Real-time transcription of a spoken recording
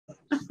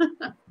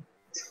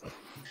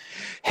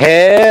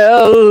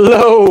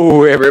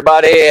Hello,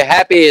 everybody.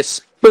 Happy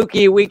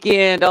spooky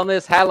weekend on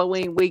this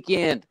Halloween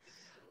weekend.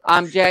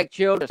 I'm Jack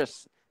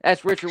Childress.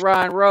 That's Richard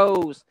Ryan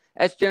Rose.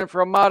 That's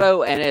Jennifer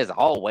Amato. And as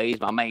always,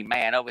 my main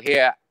man over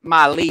here,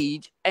 my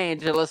liege,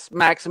 Angelus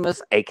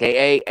Maximus,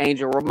 a.k.a.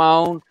 Angel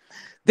Ramon.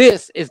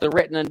 This is the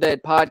Written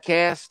Undead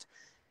podcast.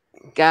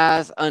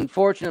 Guys,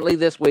 unfortunately,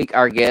 this week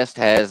our guest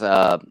has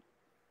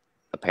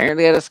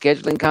apparently had a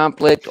scheduling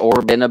conflict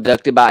or been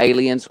abducted by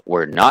aliens.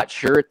 We're not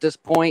sure at this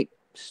point.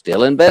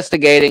 Still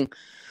investigating.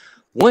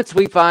 Once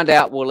we find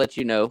out, we'll let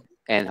you know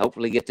and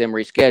hopefully get them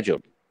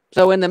rescheduled.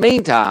 So in the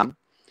meantime,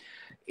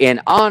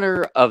 in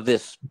honor of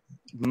this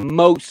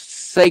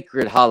most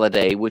sacred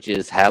holiday, which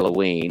is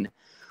Halloween,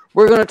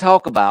 we're going to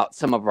talk about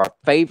some of our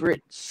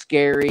favorite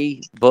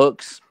scary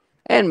books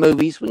and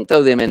movies. We can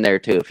throw them in there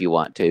too if you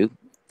want to.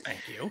 Thank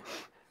you.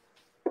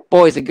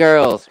 Boys and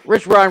girls,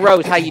 Rich Ryan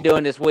Rose, how you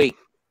doing this week?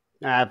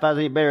 If I was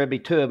any better, it'd be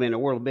two of them in the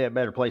world would be a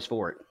better place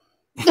for it.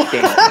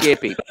 Damn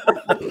Skippy.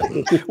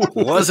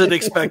 Wasn't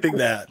expecting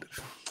that.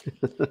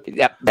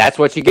 Yep, that's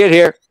what you get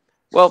here.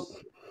 Well,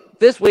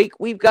 this week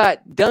we've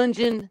got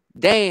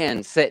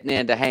Dungeondan sitting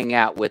in to hang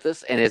out with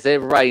us. And as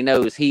everybody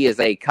knows, he is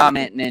a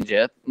comment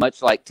ninja,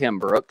 much like Tim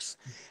Brooks.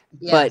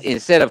 Yes. But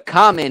instead of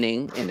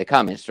commenting in the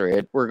comments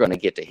thread, we're going to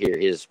get to hear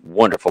his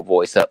wonderful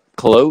voice up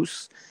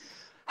close.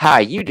 How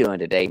are you doing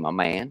today, my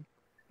man?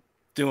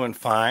 Doing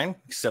fine,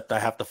 except I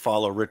have to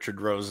follow Richard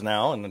Rose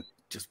now, and it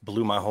just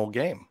blew my whole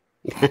game.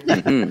 You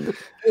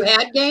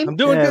had game? I'm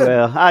doing good.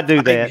 Well, I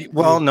do that.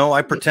 No,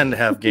 I pretend to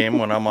have game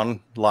when I'm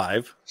on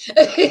live.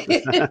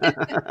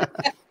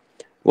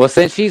 Well,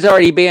 since she's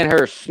already being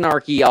her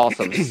snarky,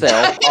 awesome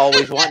self,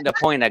 always wanting to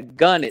point a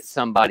gun at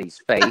somebody's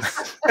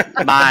face,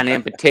 mine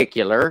in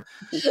particular,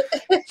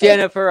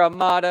 Jennifer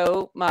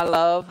Amato, my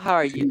love, how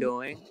are you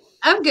doing?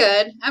 I'm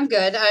good. I'm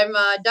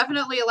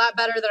definitely a lot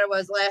better than I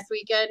was last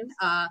weekend.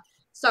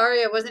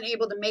 Sorry I wasn't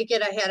able to make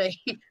it. I had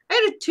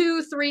a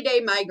 2-3 day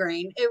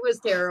migraine. It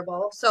was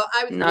terrible. So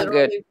I was not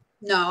good.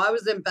 No, I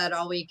was in bed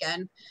all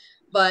weekend.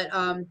 But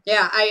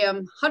yeah, I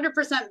am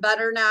 100%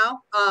 better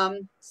now.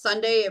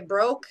 Sunday it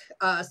broke.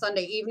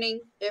 Sunday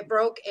evening it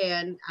broke,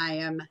 and I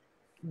am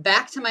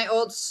back to my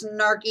old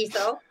snarky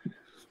self.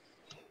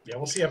 Yeah,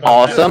 we'll see about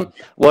awesome. That.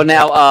 Well,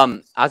 now,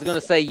 I was going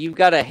to say you've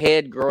got a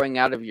head growing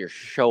out of your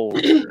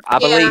shoulder. I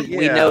believe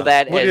we know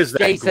that as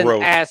Jason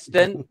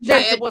Aston.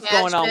 Jason, what's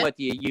going on with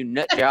you? You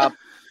nut job.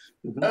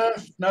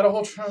 Not a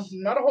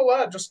whole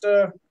lot. Just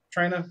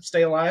trying to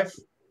stay alive.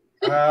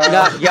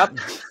 Yep.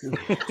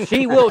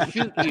 She will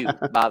shoot you,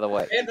 by the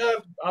way. And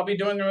I'll be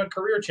doing a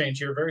career change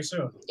here very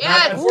soon.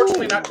 Yeah.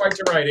 Unfortunately, not quite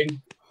to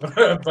writing,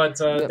 but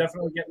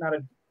definitely getting out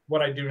of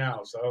what I do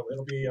now. So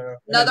it'll be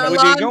another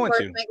law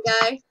enforcement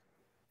guy.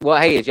 Well,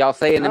 hey, as y'all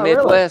say in the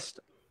Midwest,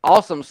 really?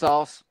 Awesome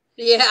sauce.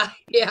 Yeah.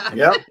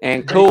 Yep.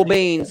 And cool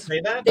beans.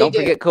 Don't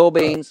forget cool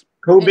beans.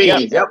 Cool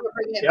beans. Yep.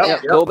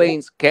 Cool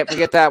beans. Can't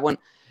forget that one.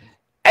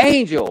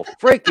 Angel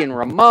freaking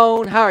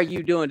Ramon, how are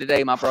you doing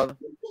today, my brother?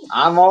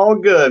 I'm all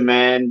good,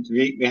 man.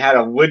 We had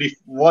a really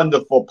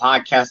wonderful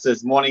podcast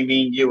this morning,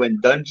 me and you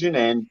and Dungeon,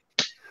 and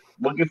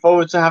looking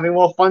forward to having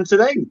more fun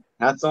today.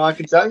 That's all I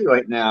can tell you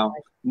right now.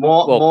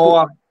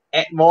 More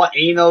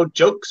anal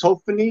jokes,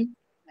 hopefully.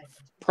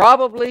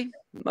 Probably.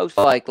 Most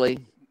likely,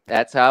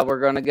 that's how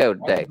we're going to go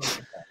today.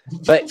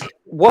 But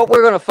what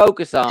we're going to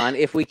focus on,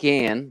 if we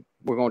can,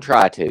 we're going to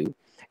try to,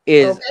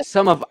 is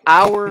some of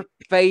our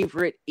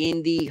favorite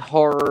indie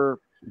horror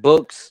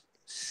books,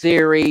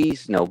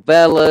 series,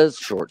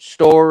 novellas, short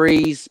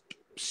stories.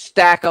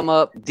 Stack them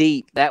up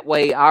deep. That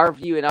way our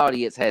viewing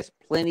audience has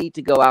plenty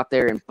to go out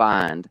there and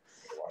find,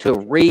 to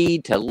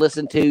read, to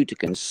listen to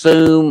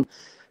consume,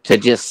 to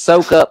just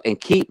soak up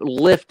and keep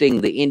lifting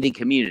the indie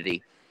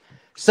community.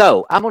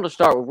 So I'm going to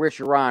start with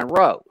Richard Ryan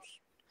Rose.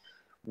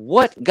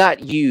 What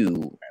got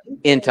you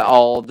into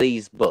all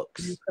these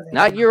books?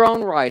 Not your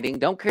own writing.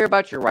 Don't care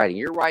about your writing.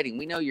 You're writing.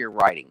 We know you're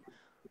writing.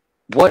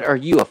 What are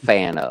you a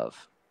fan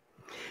of?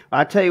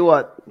 I tell you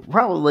what,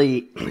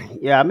 probably,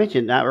 I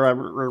mentioned I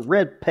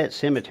read Pet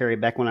Sematary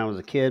back when I was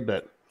a kid,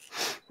 but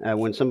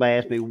when somebody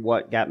asked me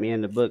what got me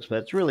into books, but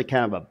it's really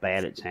kind of a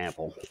bad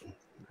example.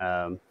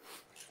 Because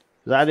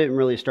I didn't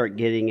really start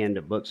getting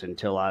into books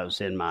until I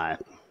was in my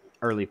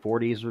early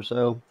 40s or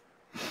so.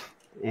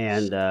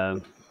 And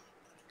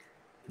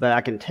but I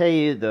can tell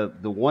you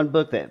the one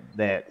book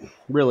that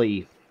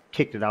really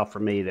kicked it off for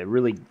me, that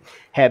really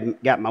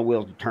got my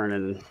wheels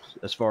turning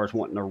as far as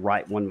wanting to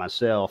write one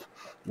myself,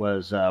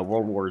 was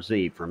World War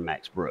Z from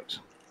Max Brooks.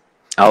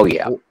 Oh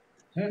yeah.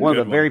 One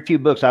of the very few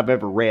books I've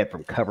ever read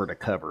from cover to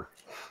cover.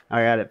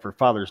 I got it for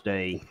Father's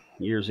Day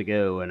years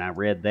ago, and I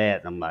read that,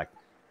 and I'm like,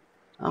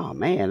 oh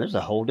man, there's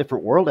a whole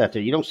different world out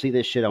there. You don't see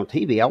this shit on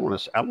TV. I want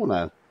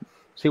to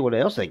see what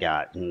else they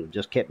got, and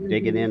just kept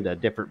digging into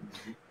different,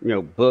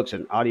 books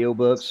and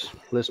audiobooks,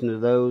 listening to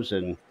those,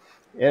 and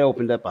it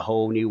opened up a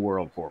whole new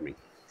world for me.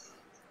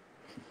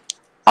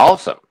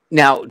 Awesome.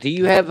 Now, do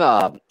you have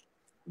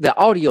the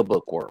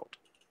audiobook world?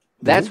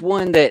 That's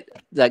one that,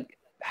 like,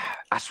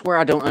 I swear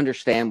I don't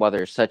understand why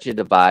there's such a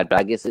divide, but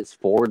I guess it's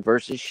Ford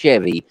versus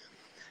Chevy.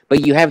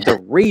 But you have the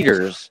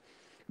readers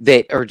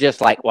that are just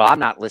like, well, I'm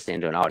not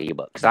listening to an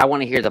audiobook because I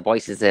want to hear the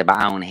voices in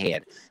my own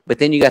head. But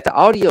then you got the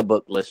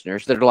audiobook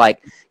listeners that are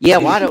like, yeah,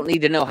 well, I don't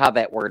need to know how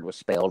that word was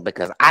spelled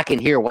because I can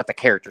hear what the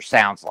character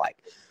sounds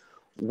like.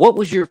 What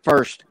was your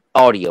first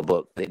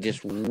audiobook that just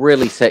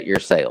really set your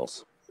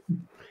sails?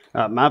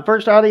 My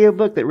first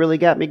audiobook that really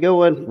got me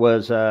going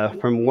was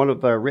from one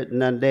of Written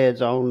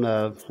Undead's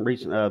own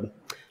recent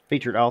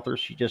featured authors.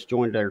 She just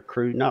joined our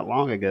crew not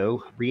long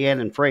ago,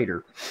 Rhiannon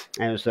Frater,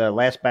 and it was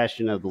Last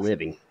Bastion of the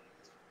Living.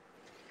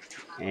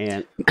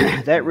 And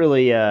that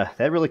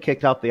really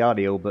kicked off the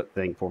audiobook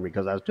thing for me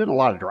because I was doing a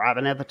lot of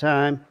driving at the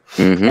time.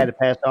 Had to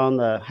pass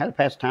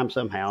the time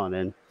somehow, and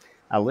then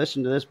I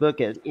listened to this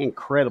book. It's an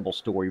incredible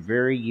story,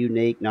 very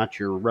unique, not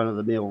your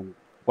run-of-the-mill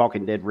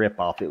Walking Dead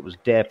ripoff. It was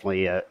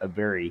definitely a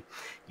very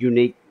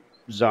unique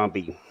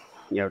zombie,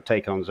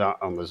 take on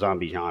the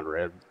zombie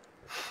genre.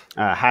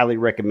 Highly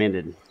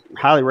recommend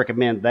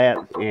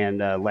that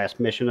and Last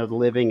Mission of the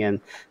Living.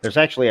 And there's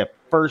actually a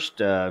first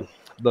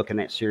book in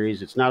that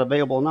series. It's not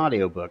available in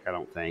audiobook, I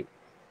don't think,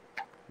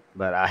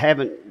 but I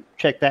haven't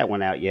checked that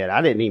one out yet.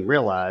 I didn't even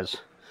realize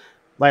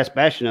Last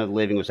Bastion of the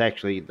Living was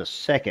actually the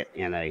second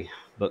in a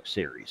book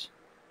series.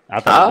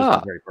 I thought it was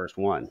the very first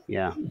one.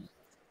 Yeah.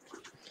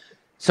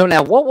 So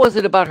now, what was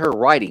it about her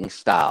writing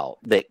style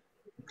that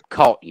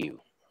caught you?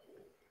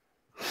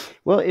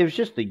 Well, it was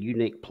just a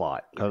unique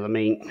plot. Because,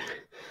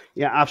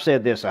 I've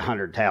said this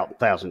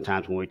 100,000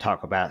 times when we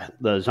talk about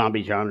the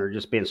zombie genre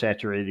just being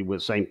saturated with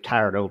the same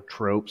tired old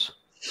tropes.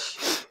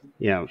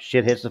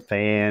 Shit hits the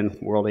fan,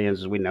 world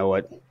ends as we know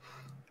it.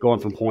 Going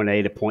from point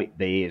A to point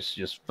B, it's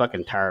just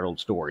fucking tired old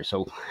story.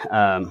 So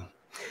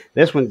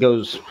this one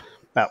goes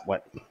about,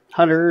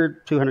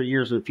 100, 200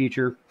 years in the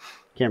future.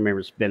 Can't remember.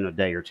 It's been a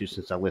day or two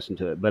since I listened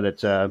to it, but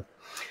it's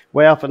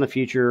way off in the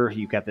future.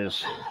 You've got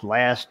this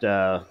last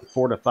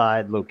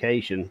fortified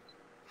location,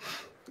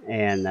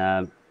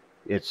 and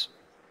it's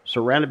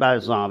surrounded by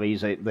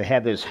zombies. They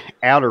have this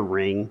outer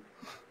ring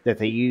that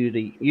they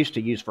used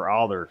to use for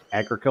all their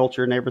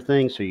agriculture and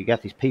everything. So you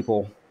got these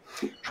people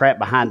trapped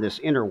behind this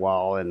inner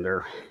wall, and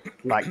they're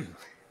like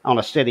on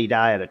a steady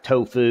diet of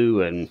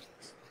tofu and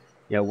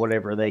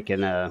whatever they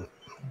can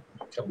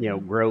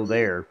grow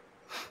there.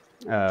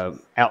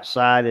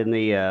 Outside in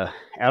the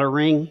outer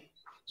ring,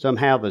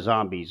 somehow the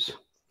zombies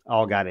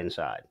all got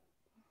inside.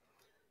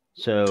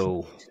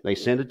 So they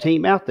send a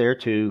team out there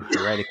to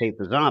eradicate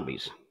the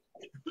zombies.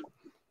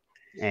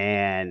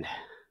 And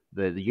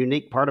the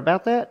unique part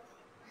about that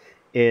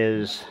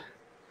is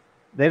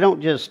they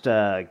don't just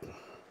send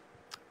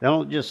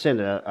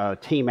a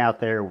team out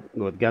there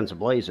with guns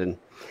ablazing.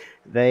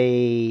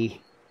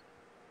 They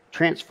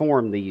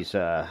transform this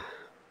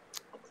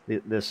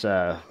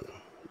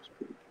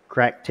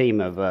crack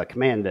team of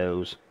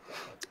commandos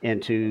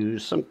into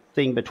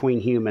something between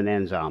human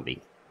and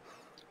zombie.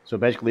 So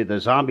basically the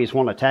zombies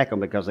won't attack them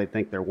because they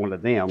think they're one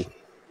of them,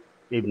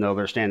 even though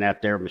they're standing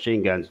out there with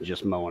machine guns and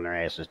just mowing their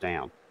asses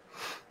down.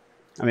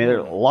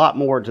 There's a lot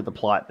more to the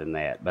plot than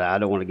that, but I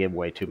don't want to give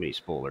away too many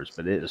spoilers.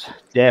 But it is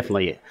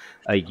definitely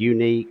a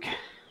unique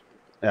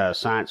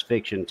science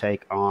fiction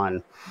take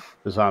on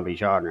the zombie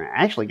genre.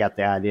 I actually got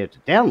the idea to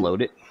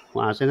download it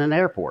when I was in an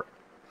airport.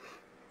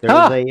 There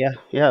was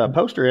a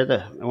poster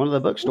at one of the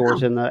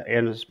bookstores in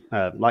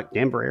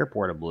Denver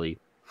Airport, I believe.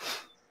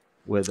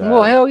 With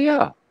well, hell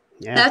yeah.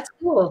 That's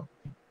cool.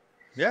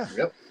 Yeah.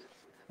 Yep.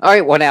 All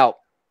right. Well, now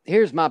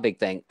here's my big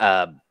thing.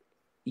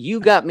 You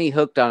got me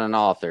hooked on an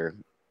author.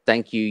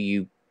 Thank you,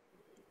 you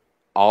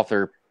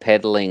author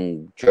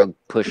peddling drug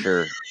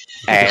pusher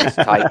ass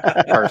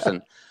type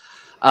person.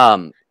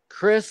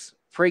 Chris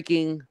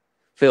freaking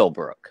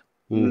Philbrook.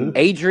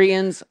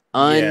 Adrian's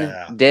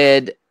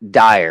Undead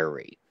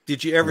Diary.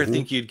 Did you ever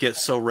think you'd get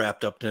so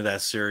wrapped up into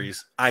that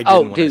series? I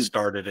didn't when I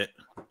started it.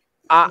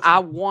 I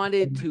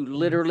wanted to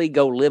literally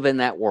go live in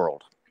that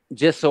world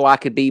just so I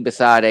could be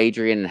beside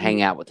Adrian and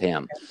hang out with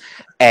him.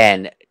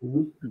 And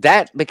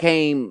that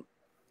became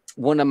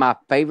one of my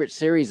favorite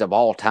series of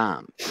all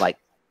time. Like,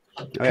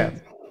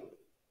 Yep.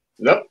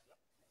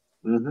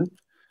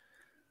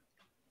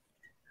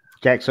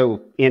 Jack's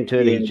so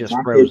into it, he's just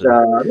frozen.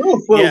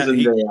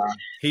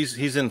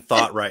 He's in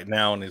thought right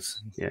now, and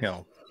his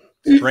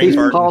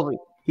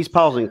he's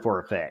pausing for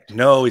effect.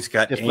 No, he's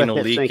got just anal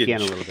let that leakage. sink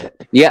in a little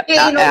bit. Yeah,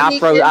 I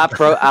froze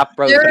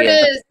There again.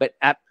 it is. But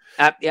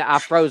I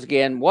froze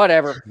again.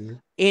 Whatever.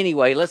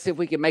 Anyway, let's see if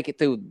we can make it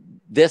through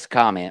this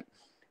comment.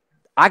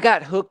 I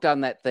got hooked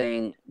on that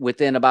thing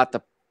within about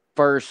the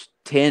first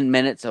 10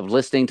 minutes of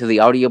listening to the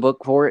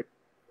audiobook for it.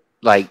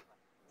 Like,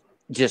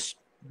 just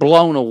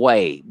blown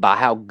away by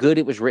how good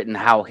it was written,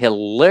 how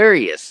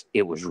hilarious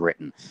it was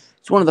written.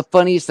 It's one of the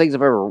funniest things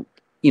I've ever,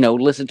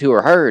 listened to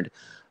or heard.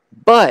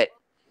 But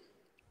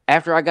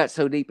after I got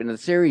so deep into the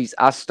series,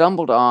 I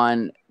stumbled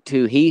on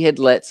to he had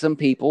let some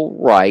people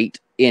write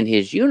in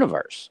his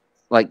universe,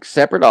 like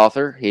separate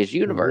author, his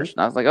universe.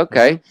 And I was like,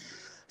 okay.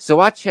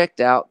 So I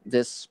checked out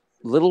this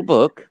little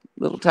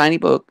tiny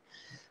book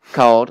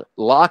called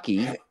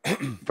Lockie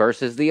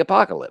versus the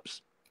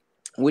Apocalypse,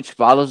 which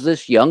follows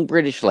this young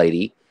British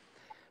lady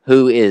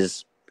who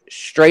is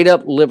straight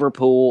up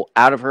Liverpool,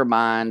 out of her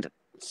mind,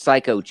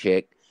 psycho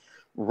chick,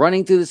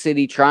 running through the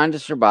city trying to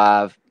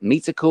survive,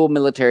 meets a cool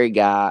military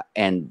guy,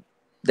 and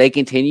they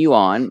continue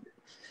on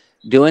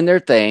doing their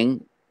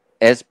thing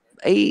as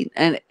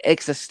an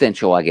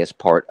existential, I guess,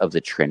 part of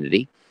the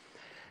Trinity.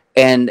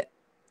 And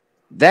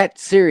that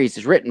series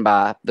is written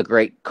by the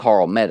great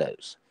Carl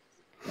Meadows.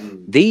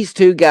 These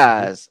two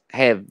guys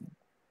have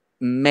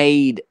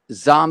made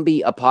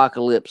zombie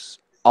apocalypse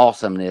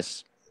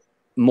awesomeness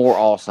more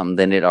awesome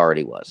than it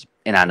already was.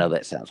 And I know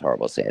that sounds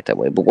horrible to say it that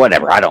way, but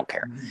whatever, I don't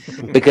care.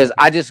 Because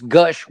I just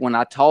gush when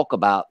I talk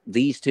about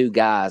these two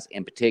guys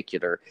in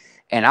particular.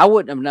 And I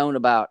wouldn't have known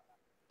about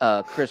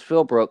Chris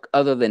Philbrook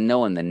other than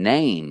knowing the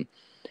name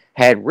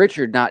had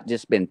Richard not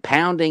just been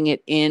pounding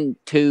it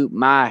into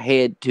my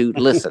head to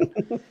listen.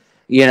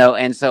 You know,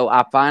 and so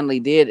I finally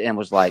did and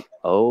was like,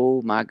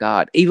 oh my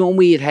God. Even when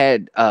we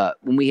had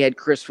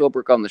Chris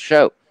Philbrook on the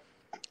show,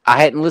 I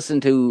hadn't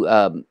listened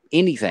to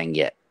anything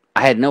yet.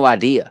 I had no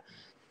idea.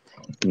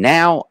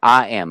 Now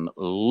I am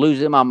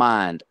losing my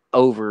mind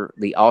over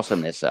the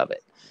awesomeness of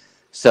it.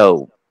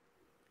 So,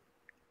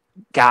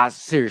 guys,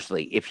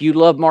 seriously, if you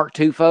love Mark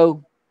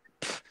Tufo,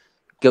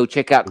 go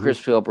check out Chris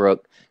Philbrook.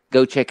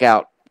 Go check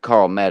out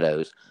Carl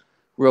Meadows.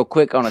 Real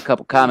quick on a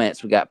couple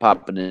comments we got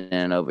popping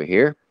in over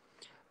here.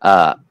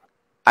 I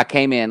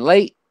came in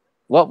late.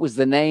 What was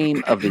the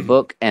name of the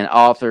book and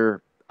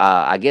author?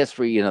 I guess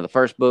for the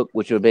first book,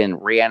 which would have been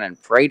Rhiannon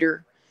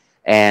Frater.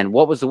 And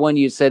what was the one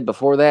you said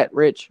before that,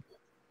 Rich?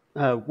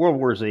 World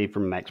War Z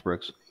from Max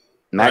Brooks.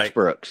 Max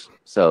Brooks.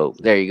 So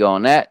there you go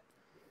on that.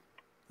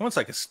 Almost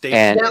like a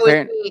statement. That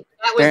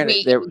was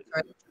me.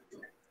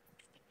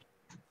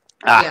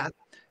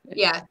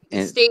 Yeah.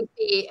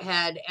 Stacy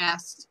had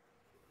asked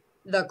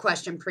the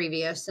question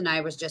previous, and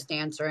I was just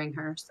answering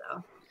her.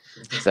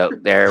 So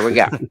there we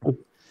go.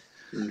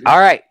 All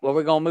right. Well,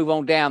 we're going to move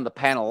on down the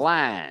panel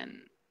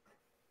line.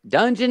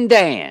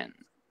 Dungeondan.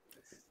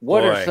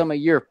 What are some of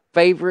your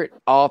favorite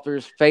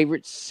authors,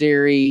 favorite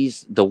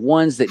series, the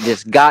ones that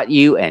just got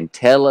you, and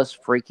tell us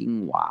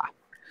freaking why?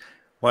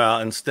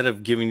 Well, instead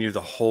of giving you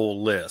the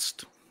whole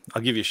list,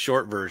 I'll give you a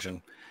short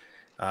version.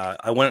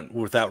 I went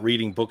without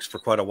reading books for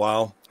quite a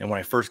while, and when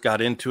I first got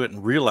into it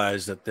and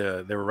realized that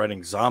they were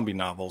writing zombie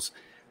novels,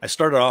 I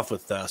started off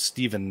with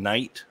Stephen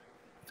Knight,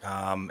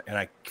 and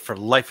I, for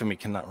the life of me,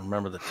 cannot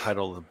remember the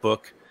title of the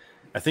book.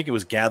 I think it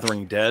was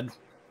Gathering Dead,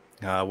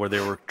 where they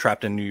were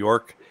trapped in New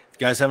York. If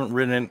you guys haven't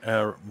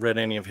read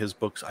any of his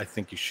books, I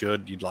think you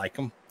should. You'd like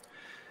them.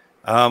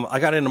 I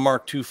got into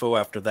Mark Tufo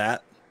after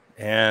that,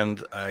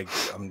 and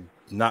I'm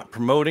not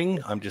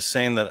promoting. I'm just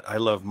saying that I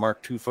love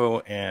Mark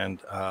Tufo and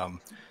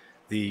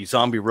the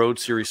Zombie Road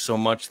series so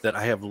much that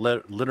I have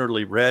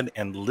literally read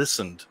and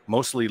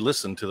mostly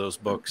listened to those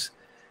books.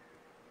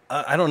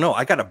 I don't know.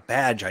 I got a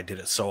badge. I did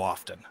it so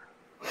often.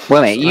 Wait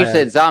a minute. You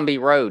said Zombie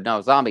Road. No,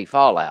 Zombie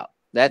Fallout.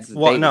 That's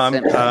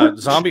I'm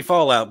Zombie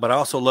Fallout, but I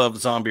also love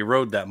Zombie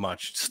Road that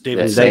much. It's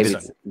David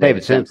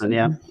Simpson,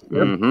 yeah.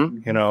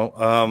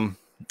 Mm-hmm.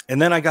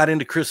 And then I got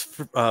into Chris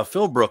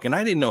Philbrook, and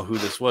I didn't know who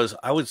this was.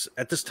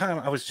 At this time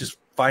I was just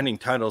finding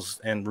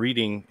titles and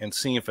reading and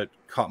seeing if it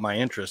caught my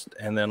interest.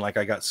 And then I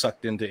got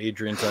sucked into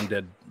Adrian's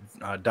Undead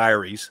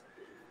Diaries,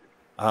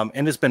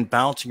 and it's been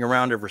bouncing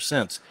around ever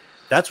since.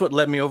 That's what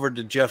led me over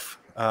to Jeff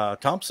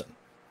Thompson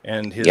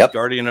and his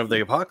Guardian of the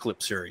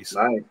Apocalypse series.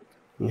 Right.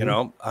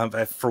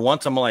 For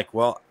once, I'm like,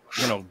 well,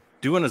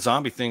 doing a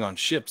zombie thing on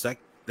ships,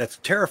 that's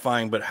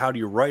terrifying, but how do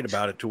you write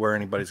about it to where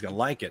anybody's going to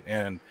like it?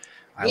 And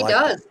he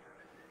does.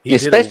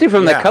 Especially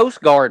from the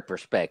Coast Guard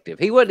perspective.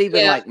 He wasn't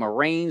even like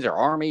Marines or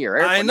Army or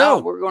Air Force. I know.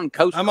 No, we're going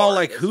Coast Guard. I'm all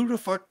like, who the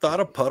fuck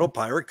thought a puddle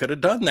pirate could have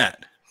done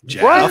that?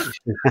 Jeff.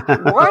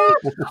 Right?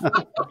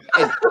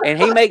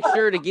 and he makes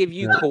sure to give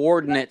you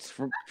coordinates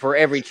for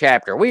every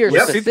chapter. We are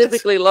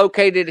specifically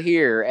located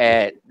here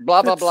at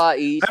blah, blah, blah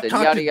east and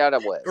yada, yada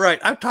west. Right.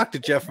 I've talked to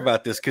Jeff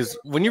about this because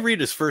when you read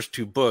his first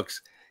two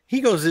books,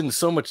 he goes into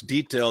so much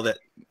detail that,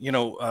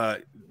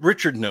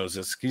 Richard knows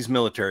this. He's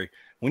military.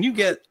 When you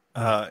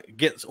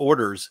gets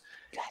orders,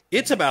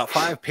 it's about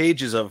 5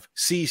 pages of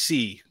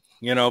CC,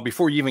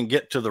 before you even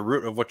get to the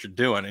root of what you're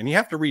doing. And you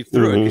have to read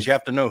through it because you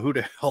have to know who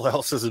the hell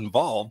else is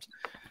involved.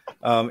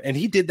 And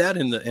he did that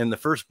in the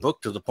first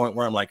book to the point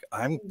where I'm like,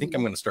 I think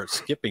I'm going to start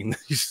skipping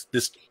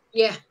this.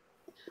 Yeah,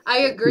 I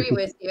agree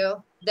with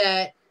you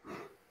that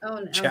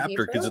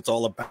chapter because it's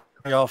all about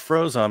y'all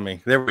froze on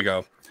me. There we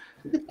go.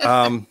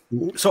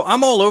 So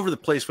I'm all over the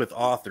place with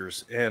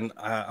authors, and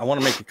I want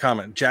to make a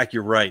comment. Jack,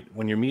 you're right.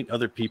 When you meet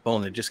other people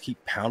and they just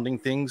keep pounding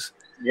things,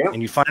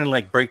 and you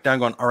finally break down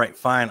going, all right,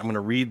 fine, I'm going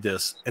to read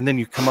this, and then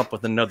you come up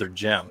with another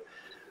gem.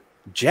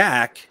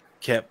 Jack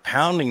kept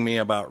pounding me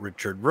about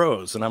Richard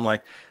Rose, and I'm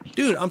like,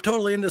 dude, I'm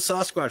totally into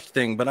Sasquatch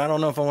thing, but I don't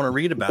know if I want to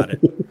read about it.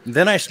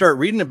 Then I start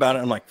reading about it.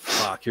 I'm like,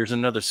 fuck, here's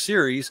another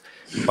series.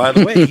 By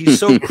the way, he's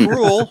so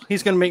cruel.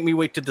 He's going to make me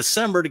wait to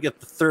December to get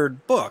the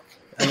third book.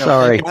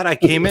 Sorry. God, I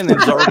came in and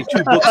there's already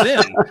 2 books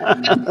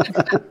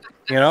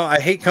in. I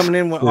hate coming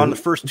in on the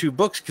first 2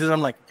 books because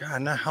I'm like,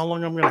 God, now how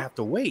long am I going to have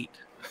to wait?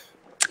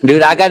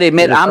 Dude, I got to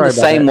admit, I'm the Sorry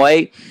about same that.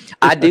 way.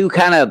 I do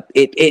kind of,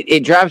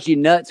 it drives you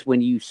nuts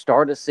when you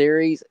start a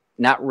series,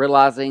 not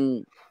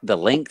realizing the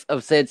length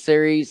of said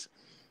series,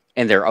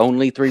 and they're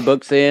only 3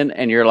 books in,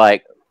 and you're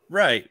like,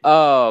 Right.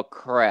 oh,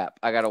 crap,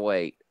 I got to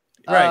wait.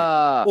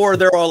 Right. Or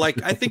they're all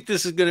like, I think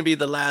this is going to be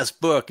the last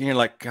book. And you're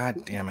like,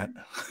 God damn it.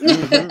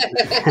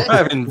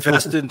 I've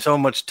invested so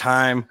much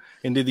time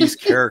into these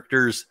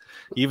characters,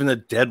 even the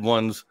dead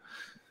ones.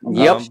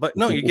 Yep. But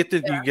no, you get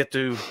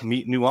to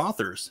meet new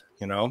authors,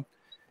 you know.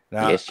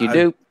 Now, Yes, you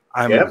do.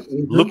 I'm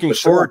looking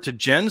forward to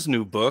Jenn's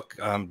new book.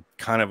 I'm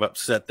kind of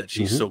upset that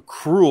she's so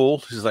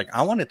cruel. She's like,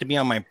 I want it to be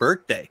on my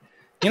birthday.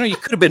 You know, you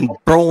could have been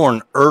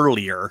born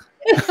earlier.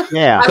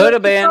 Yeah, Could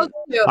have been.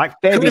 like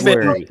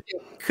February.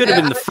 Could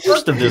have been the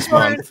first of this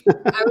month.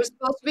 I was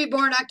supposed to be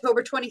born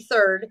October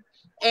 23rd,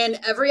 and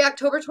every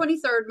October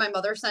 23rd, my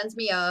mother sends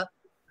me a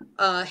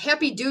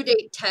happy due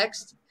date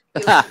text.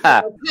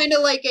 Kind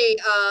of like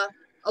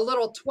a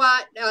little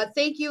twat.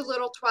 Thank you,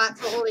 little twat,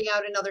 for holding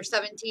out another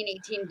 17,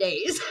 18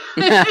 days.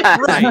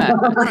 Right.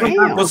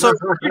 Well, so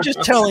you're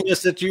just telling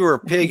us that you were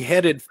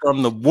pig-headed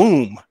from the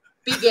womb.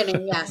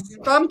 Beginning, yes,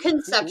 from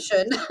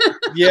conception.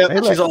 Yeah,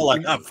 she's all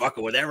like, I'm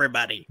fucking with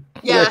everybody.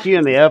 Yeah, left you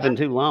in the oven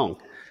too long.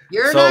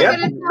 You're not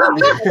going to tell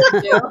me what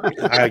to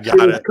do. I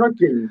got it.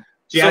 Cooking.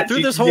 So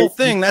through this whole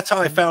thing, that's how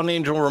I found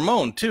Angel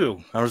Ramon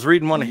too. I was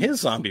reading one of his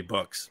zombie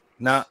books.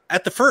 Now,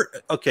 at the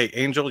first, okay,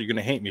 Angel, you're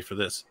gonna hate me for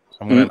this.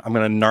 I'm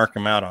gonna narc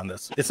him out on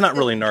this. It's not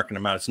really narking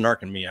him out; it's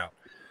narking me out.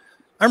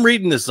 I'm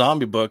reading this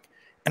zombie book,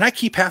 and I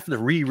keep having to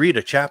reread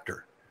a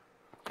chapter.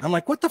 I'm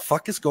like, what the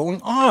fuck is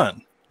going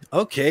on?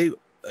 Okay,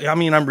 I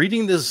mean, I'm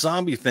reading this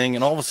zombie thing,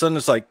 and all of a sudden,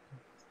 it's like,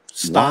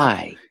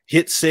 stop,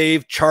 hit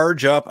save,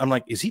 charge up. I'm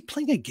like, is he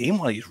playing a game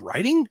while he's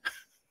writing?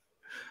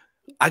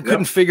 I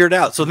couldn't figure it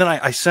out. So then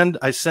I send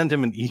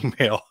him an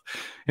email,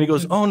 and he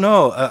goes, "Oh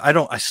no,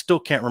 I still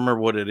can't remember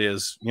what it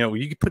is. You know,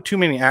 you put too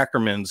many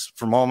acronyms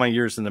from all my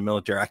years in the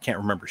military. I can't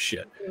remember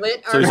shit."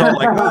 So he's all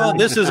like, "Oh,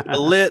 this is a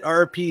lit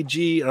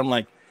RPG," and I'm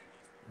like,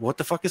 "What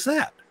the fuck is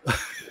that?"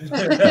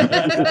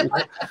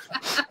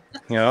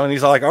 You know, and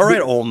he's all like, "All right,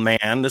 old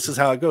man, this is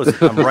how it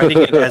goes. I'm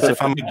writing it as if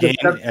I'm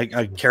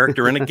a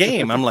character in a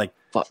game." I'm like,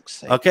 "Fuck's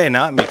sake." Okay,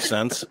 now it makes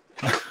sense.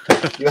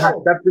 You have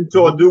stepped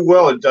into a new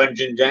world,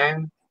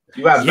 Dungeondan.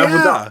 You have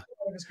leveled up.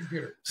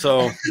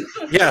 So,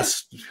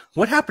 yes.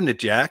 What happened to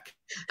Jack?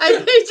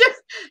 Jason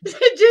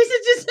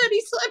just said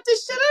he slapped the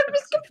shit out of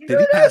his computer.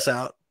 Did he pass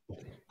out?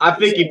 I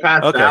think he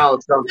passed out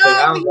or something.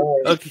 I don't know.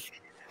 Okay.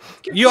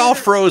 You all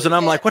froze, and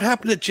I'm like, what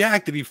happened to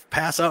Jack? Did he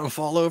pass out and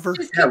fall over?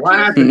 Yeah, what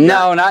happened?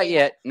 No, not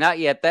yet. Not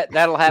yet.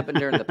 That'll happen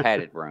during the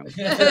padded room.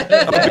 Okay,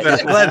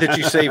 I'm glad that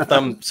you saved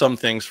some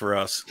things for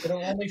us.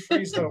 It'll only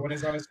freeze though when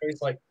he's on his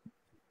face like.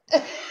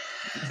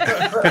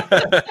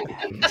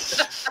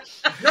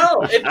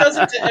 No, it does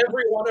it to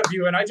every one of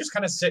you, and I just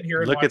kind of sit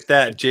here and look at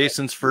that.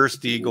 Jason's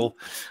first eagle.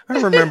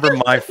 I remember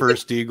my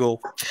first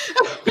eagle.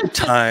 Good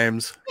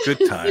times. Good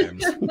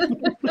times.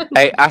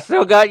 Hey, I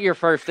still got your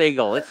first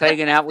eagle. It's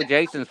hanging out with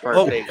Jason's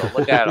first eagle.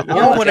 Look at him. You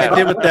know what I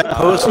did with that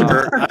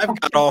poster? I've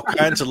got all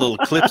kinds of little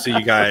clips of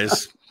you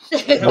guys.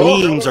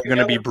 Memes are going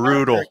to be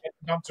brutal.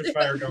 Dumpster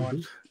fire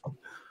going.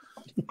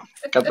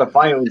 Got the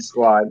firing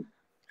squad.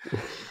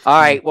 All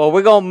right, well,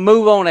 we're going to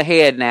move on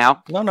ahead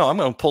now. No, I'm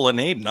going to pull an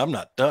Aiden. I'm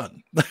not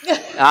done.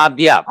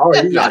 Yeah. Oh,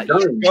 he's not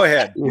done. Go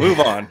ahead. Move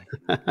on.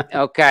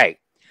 Okay.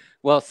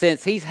 Well,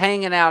 since he's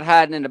hanging out,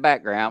 hiding in the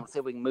background, let's see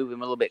if we can move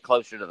him a little bit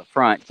closer to the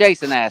front.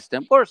 Jason asked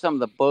him, what are some of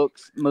the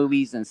books,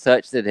 movies, and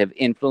such that have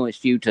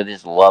influenced you to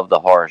just love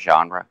the horror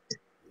genre?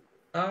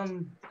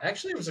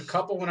 Actually, it was a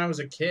couple when I was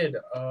a kid.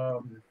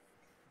 Paul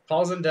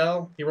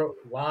Zindel, he wrote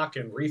Locke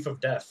and Reef of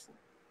Death.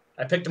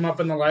 I picked him up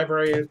in the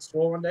library at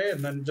school one day,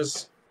 and then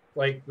just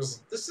like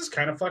this is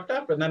kind of fucked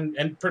up,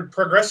 and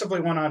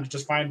progressively went on to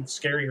just find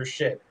scarier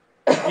shit.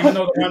 Even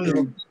though the ones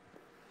are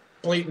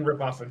blatant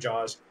ripoff of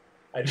Jaws,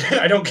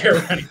 I don't care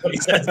what anybody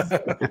says.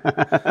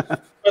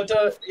 But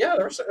yeah,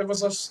 it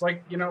was just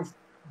like, you know,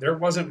 there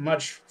wasn't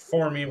much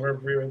for me where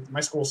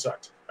my school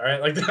sucked. All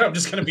right, like I'm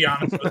just gonna be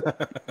honest with you.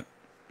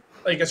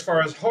 Like as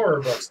far as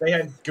horror books, they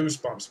had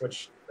Goosebumps,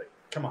 which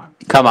come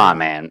on,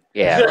 man.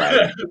 Yeah,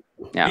 right.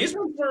 Yeah. These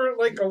ones were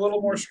like a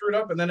little more screwed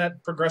up, and then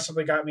that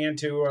progressively got me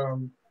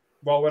into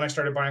when I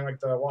started buying like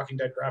the Walking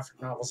Dead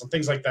graphic novels and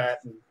things like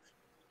that, and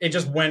it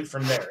just went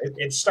from there.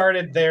 It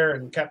started there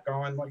and kept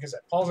going. Like I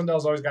said, Paul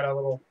Zindel's always got a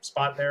little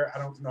spot there. I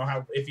don't know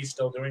if he's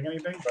still doing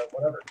anything, but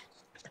whatever.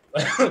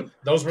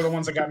 Those were the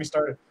ones that got me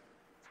started.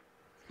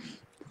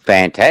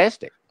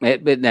 Fantastic.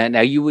 But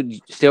now you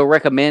would still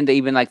recommend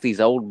even like these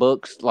old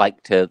books,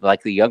 like to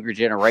like the younger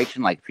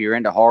generation, like if you're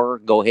into horror,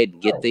 go ahead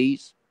and get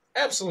these?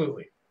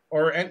 Absolutely.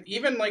 And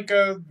even like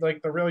the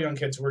real young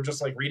kids who are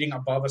just like reading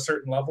above a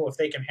certain level, if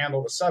they can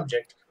handle the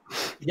subject,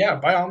 yeah,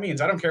 by all means.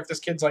 I don't care if this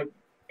kid's like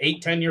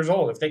 8-10 years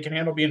old. If they can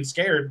handle being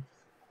scared,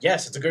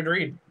 yes, it's a good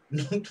read.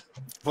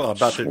 Well,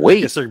 I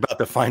guess they're about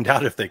to find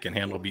out if they can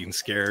handle being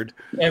scared.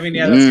 I mean,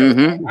 yeah, that's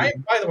good.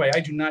 By the way, I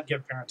do not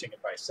give parenting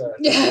advice.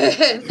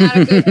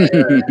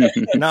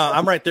 No,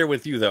 I'm right there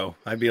with you though.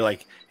 I'd be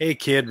like, "Hey,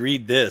 kid,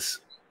 read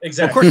this."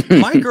 Exactly. Of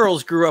course, my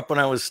girls grew up when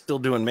I was still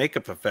doing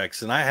makeup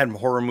effects, and I had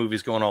horror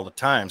movies going all the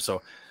time.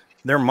 So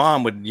their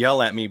mom would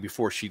yell at me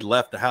before she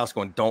left the house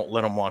going, don't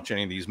let them watch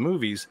any of these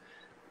movies.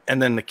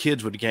 And then the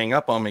kids would gang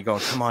up on me going,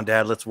 come on,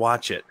 Dad, let's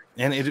watch it.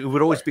 And it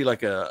would always be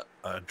like a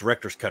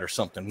director's cut or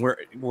something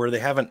where they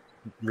haven't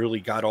really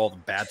got all the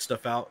bad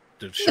stuff out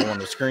to show on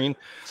the screen.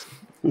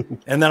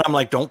 And then I'm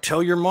like, don't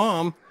tell your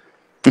mom.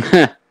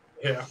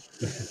 Yeah.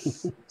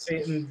 See,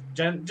 and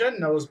Jen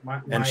knows my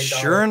And daughter.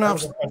 sure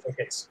enough,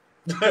 Case.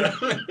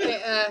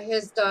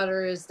 His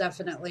daughter is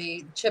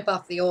definitely chip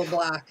off the old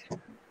block.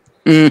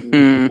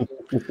 I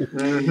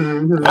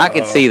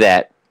could see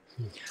that.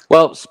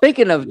 Well,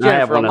 speaking of I have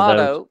Jennifer one of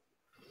Amato,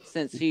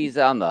 since she's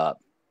on the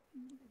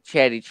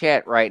chatty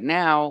chat right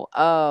now,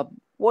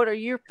 what are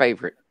your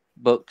favorite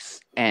books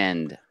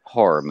and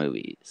horror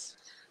movies?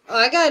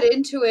 I got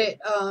into it.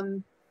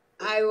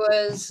 I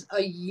was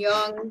a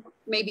young,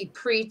 maybe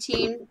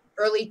preteen,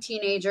 early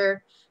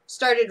teenager.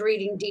 Started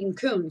reading Dean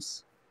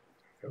Koontz.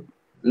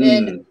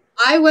 And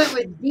I went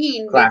with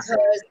Dean Classic.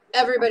 because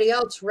everybody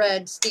else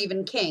read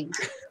Stephen King.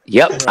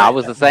 Yep, I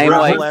was the same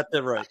way. Right.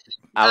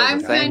 I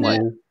was the same way.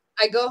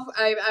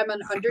 I'm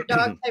an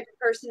underdog type of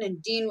person,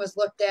 and Dean was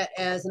looked at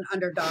as an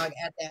underdog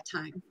at that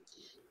time.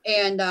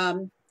 And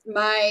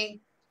my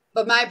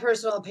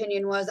personal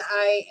opinion was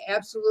I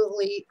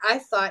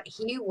thought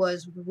he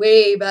was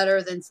way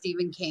better than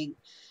Stephen King.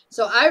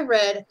 So I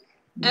read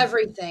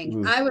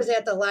everything. I was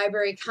at the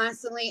library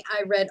constantly.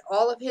 I read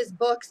all of his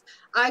books.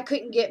 I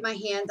couldn't get my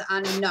hands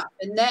on enough.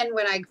 And then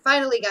when I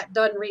finally got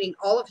done reading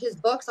all of his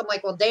books, I'm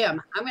like, well,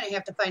 damn, I'm going to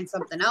have to find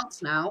something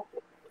else now.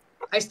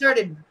 I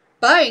started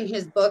buying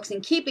his books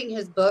and keeping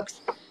his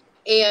books.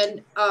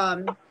 And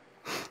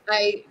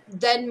I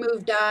then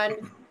moved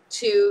on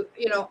to,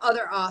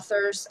 other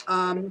authors.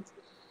 I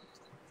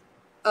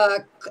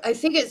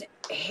think it's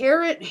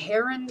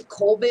Heron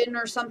Colbin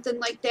or something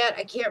like that.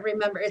 I can't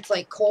remember. It's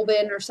like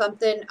Colbin or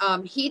something.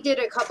 He did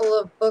a couple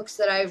of books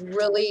that I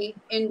really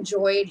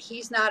enjoyed.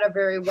 He's not a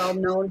very well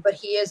known, but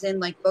he is in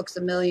like Books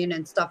A Million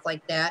and stuff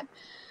like that.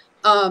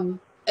 And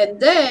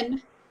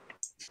then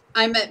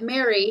I met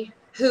Mary,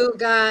 who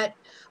got,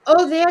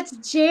 oh, that's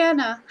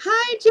Jana.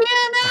 Hi,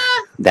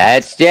 Jana.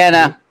 That's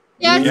Jenna.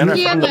 Yes, Jenna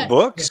from the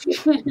books?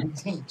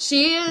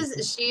 she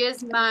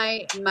is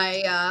my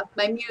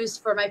muse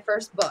for my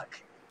first book.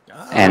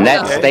 And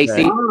that's Okay.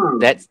 Stacy.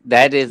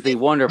 That is the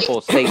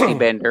wonderful Stacy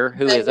Bender,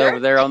 who is over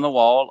there on the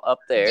wall up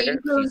there. Dean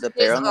She's up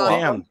there on the Koontz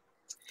is wall. Damn.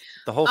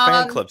 The whole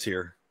fan club's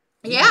here.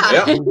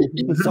 Yeah.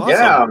 It's awesome.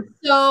 Yeah.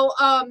 So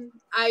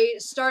I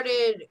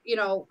started,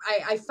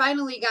 I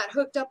finally got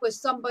hooked up with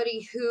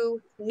somebody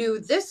who knew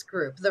this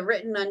group, the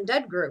Written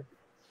Undead group.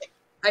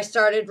 I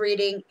started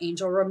reading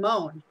Angel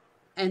Ramon.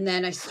 And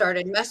then I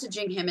started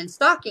messaging him and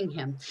stalking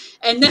him.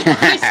 And then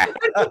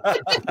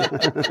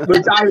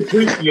Which I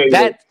appreciate.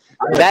 That's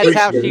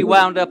how she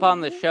wound up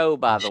on the show,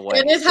 by the way.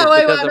 It is how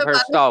I because wound of up her on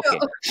stalking.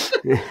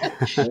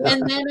 the show.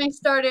 And then I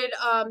started,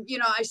 I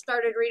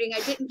started reading. I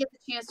didn't get the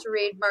chance to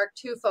read Mark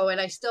Tufo, and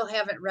I still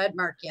haven't read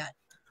Mark yet.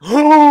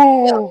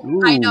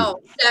 I know,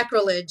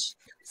 sacrilege.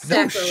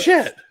 No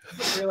shit.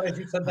 I realized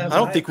you said that. I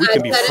don't think we I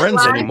can be said it friends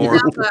live and anymore.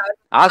 out loud.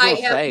 I was I going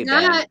to have say,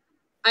 not. man.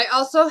 I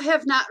also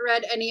have not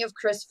read any of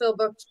Chris Phil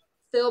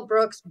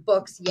Brooks'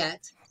 books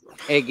yet.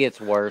 It gets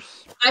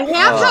worse. I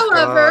have, Oh,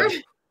 however,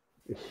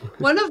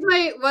 one of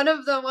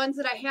the ones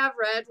that I have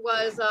read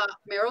was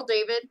Meryl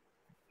David.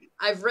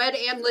 I've read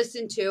and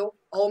listened to.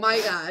 Oh my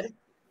God,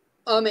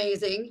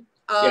 amazing.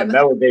 Yeah,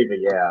 Mel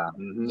David. Yeah.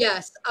 Mhm.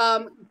 Yes.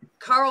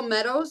 Carl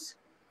Meadows,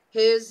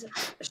 his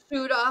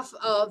shoot off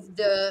of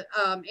the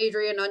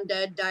Adrian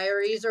Undead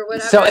Diaries or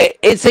whatever.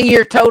 So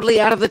you're totally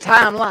out of the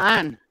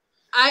timeline.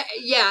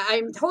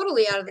 I'm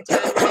totally out of the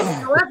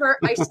time. However,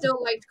 I still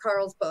liked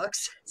Carl's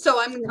books,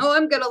 so I'm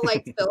gonna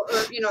like Phil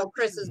or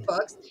Chris's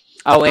books.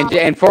 Oh,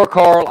 and for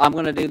Carl, I'm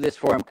going to do this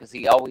for him because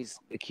he always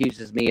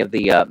accuses me of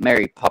the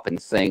Mary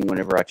Poppins thing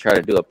whenever I try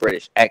to do a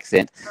British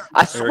accent.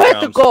 I Here it swear to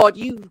comes. God,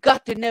 you've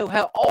got to know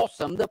how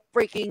awesome the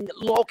freaking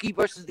Loki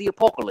versus the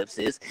Apocalypse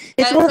is.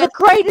 It's one of the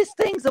greatest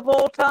things of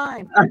all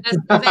time. That's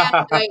the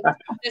Van Dyke.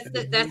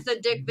 That's the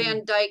Dick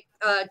Van Dyke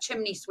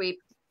chimney sweep.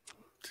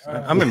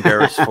 I'm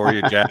embarrassed for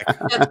you, Jack.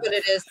 That's what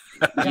it is.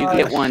 You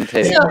get one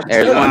too. So-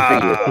 There's one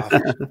for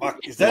you. Fuck,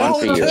 is that One all?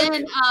 for you.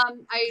 Then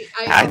I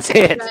That's also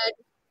it. read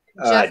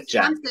Jeff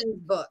Jack. Thompson's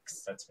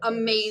books. That's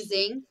hilarious.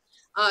 Amazing.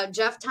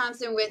 Jeff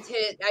Thompson with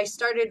his. I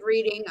started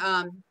reading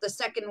the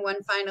second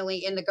one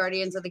finally in the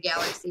Guardians of the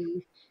Galaxy.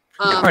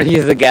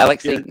 Guardians of the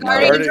Galaxy.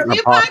 Guardians of the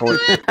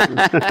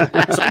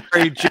Apocalypse.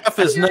 Sorry, Jeff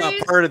is not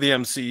part of the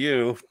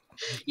MCU.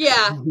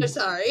 Yeah,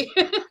 sorry.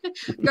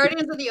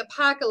 Guardians of the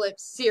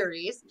Apocalypse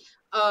series.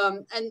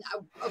 And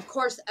of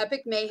course,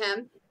 Epic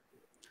Mayhem.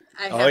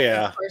 I have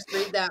to, of course,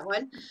 read that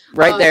one.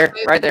 Right there.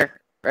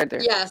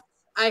 Yes,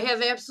 I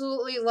have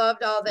absolutely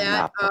loved all that.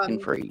 Not fucking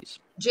freeze.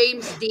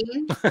 James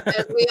Dean,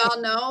 as we all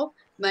know,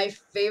 my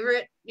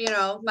favorite,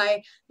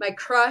 my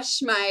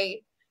crush, my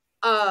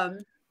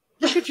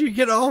Look at you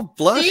get all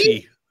blushy.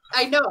 See?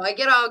 I know, I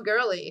get all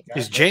girly.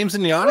 Is James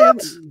in the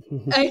audience?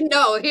 I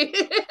know.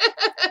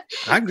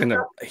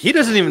 He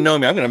doesn't even know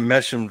me. I'm gonna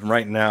message him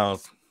right now.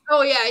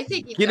 Oh yeah, I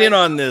think he Get does. in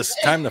on this.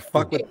 Time to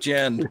fuck with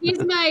Jen.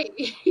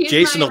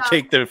 Jason will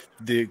take the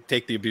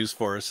abuse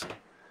for us.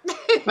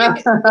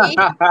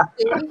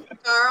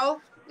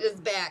 Carl is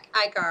back.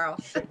 Hi, Carl.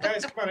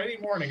 Guys, come on, any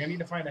morning. I need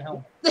to find a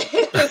helmet.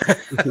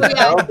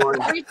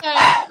 Every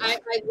time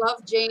I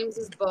love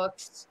James's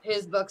books.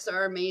 His books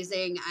are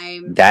amazing.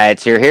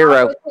 That's your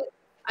hero.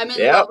 I'm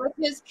in love with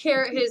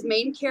his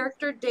main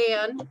character,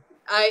 Dan.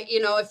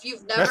 If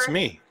you've never, that's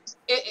me.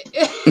 If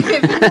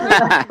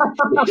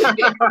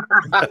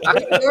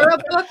you're a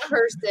book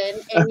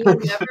person and you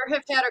never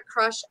have had a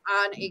crush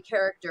on a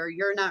character,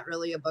 you're not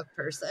really a book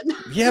person.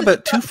 Yeah,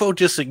 but Tufo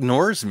just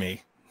ignores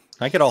me.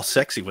 I get all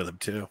sexy with him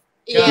too.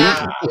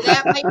 Yeah,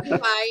 that might be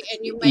why.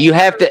 And you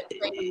have to.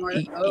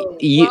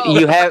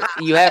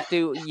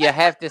 You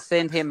have to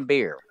send him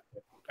beer.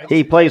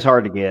 He plays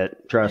hard to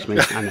get. Trust me,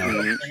 I know.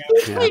 You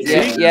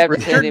have to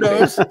send him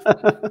beer.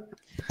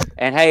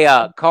 And hey,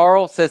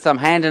 Carl, since I'm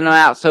handing them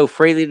out so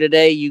freely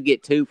today, you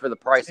get 2 for the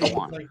price of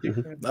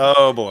 1.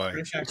 Oh boy!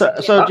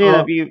 So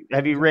Jen,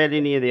 have you read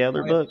any of the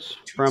other books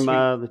from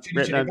the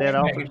Written Undead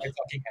authors?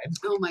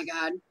 Oh my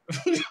God!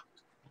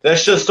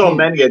 There's just so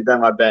many of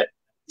them, I bet.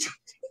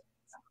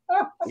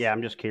 Yeah,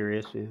 I'm just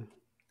curious. Yeah.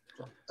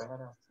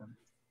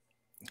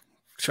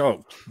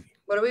 So,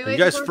 what are we waiting you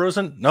guys for?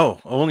 frozen? No,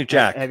 only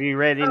Jack. Have you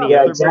read any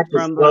other books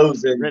from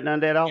the Written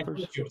Undead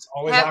authors? It's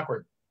always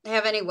awkward.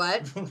 Have any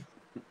what?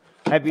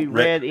 Have you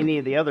read any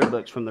of the other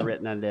books from the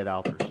Written Undead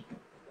authors?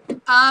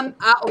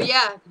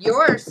 Yeah,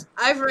 yours.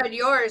 I've read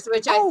yours,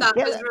 which I thought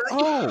was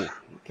really.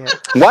 Okay.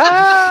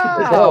 Wow!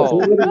 I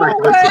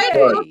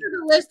go through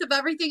the list of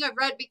everything I've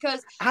read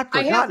because I'd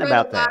I have forgotten read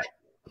about a lot. that.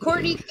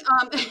 Courtney,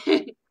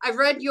 I've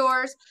read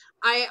yours.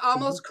 I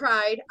almost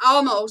cried.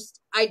 Almost.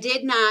 I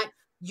did not.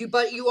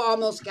 But you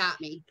almost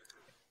got me.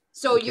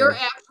 So you're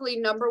actually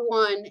number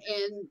 1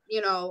 in,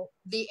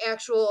 the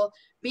actual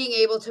being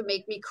able to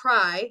make me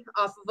cry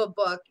off of a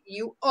book.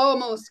 You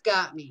almost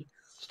got me.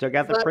 Still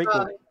got the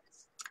prequel.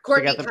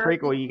 Courtney Still got the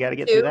prequel. You got to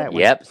get through that one.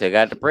 Yep, still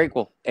got the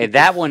prequel. And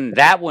that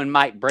one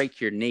might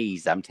break your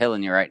knees. I'm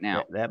telling you right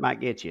now. That might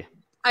get you.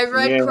 I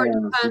read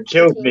Courtney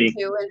Constantine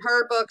too, and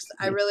her books.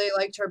 I really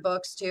liked her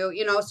books too.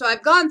 So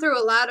I've gone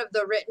through a lot of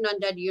the Written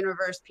Undead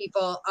universe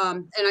people,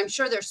 and I'm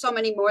sure there's so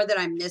many more that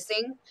I'm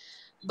missing.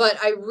 But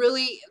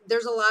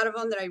there's a lot of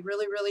them that I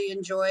really, really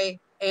enjoy.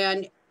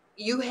 And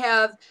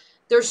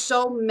there's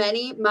so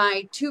many.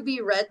 My to be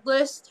read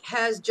list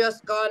has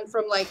just gone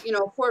from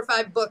 4 or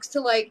 5 books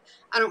to I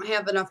don't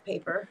have enough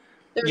paper.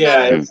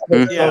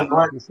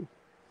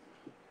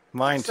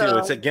 Mine too.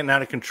 It's getting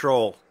out of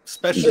control.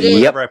 Especially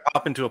whenever I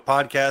pop into a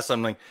podcast,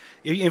 I'm like,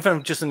 even if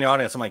I'm just in the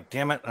audience, I'm like,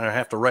 damn it, I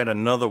have to write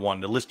another one.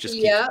 The list just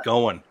keeps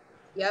going.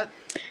 Yep.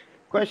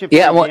 Question for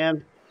you,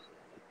 Jen.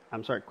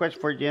 I'm sorry.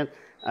 Question for you, Jen.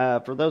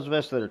 For those of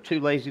us that are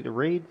too lazy to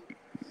read,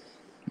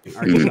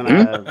 are you going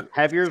to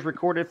have yours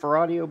recorded for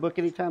audiobook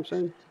anytime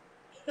soon?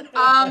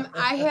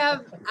 I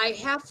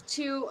have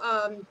to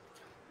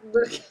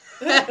look.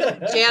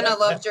 Jana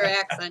loved your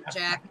accent,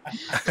 Jack.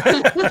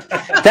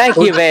 Thank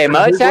you very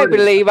much. I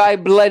believe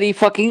I'm bloody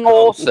fucking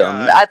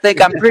awesome. I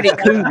think I'm pretty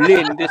cool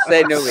in this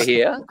thing over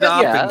here.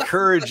 Stop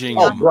encouraging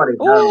him.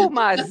 Oh,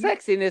 my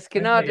sexiness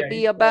cannot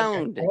be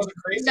abound.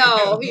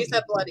 No, he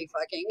said bloody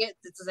fucking.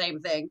 It's the same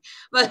thing.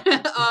 But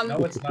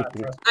no, it's not.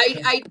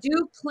 I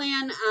do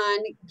plan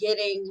on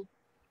getting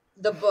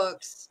the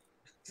books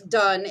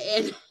done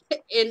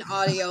in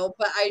audio,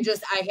 but I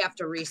have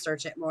to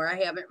research it more. I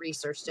haven't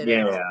researched it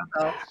at all.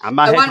 So I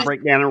might have to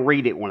break down and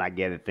read it when I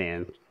get it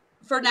then.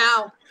 For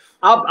now.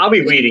 I'll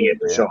be reading it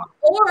for sure.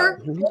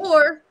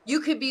 Or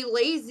you could be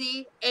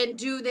lazy and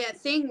do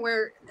that thing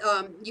where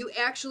you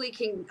actually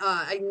can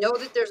I know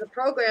that there's a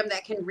program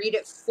that can read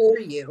it for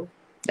you.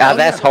 Oh,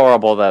 that's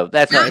horrible though.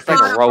 It's like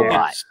a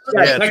robot.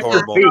 Yeah, it's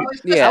horrible.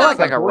 Yeah, it's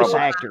like a voice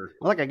actor.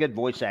 I like a good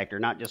voice actor,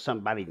 not just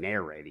somebody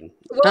narrating.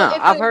 Well,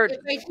 if I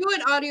do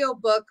an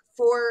audiobook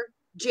for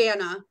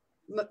Jana,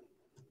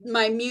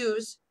 my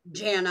muse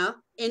Jana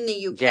in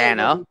the UK,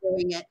 Jana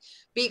doing it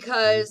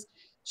because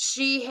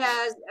she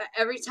has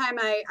every time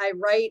I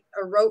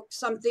wrote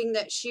something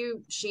that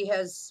she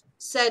has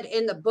said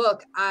in the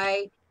book,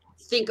 I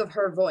think of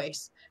her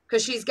voice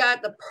because she's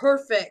got the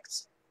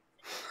perfect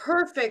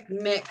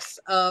mix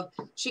of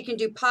she can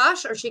do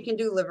posh or she can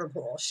do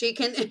Liverpool. She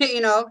can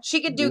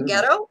she can do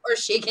ghetto or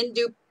she can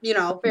do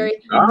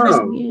very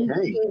crispy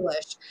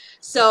English.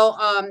 So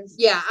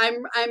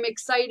I'm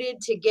excited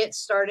to get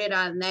started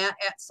on that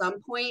at some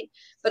point,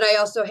 but I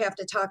also have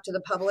to talk to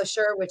the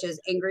publisher, which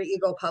is Angry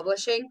Eagle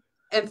Publishing,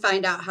 and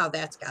find out how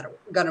that's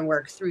gonna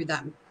work through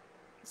them.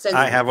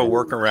 I have a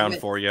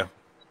workaround for you.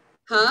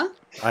 Huh?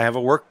 I have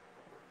a work.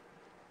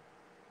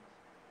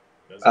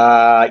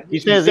 He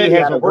says he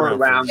has a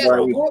workaround.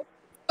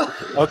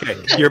 Okay,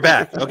 you're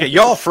back. Okay,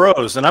 y'all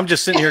froze, and I'm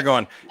just sitting here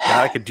going,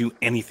 God, I could do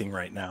anything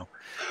right now.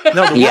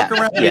 No, the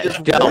workaround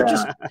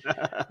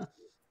is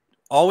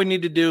all we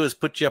need to do is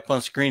put you up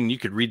on screen, and you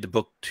could read the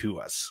book to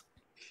us.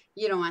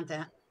 You don't want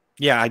that.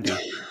 Yeah, I do.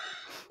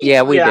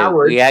 Yeah, we Yeah, I do.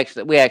 would.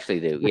 We actually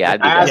do. Yeah, I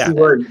do. I that.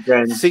 actually would,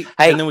 Jen. See,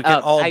 Hey, and then we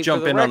can all hey,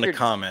 jump for the in on the record,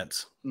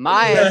 comments.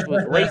 My ass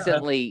was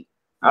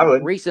I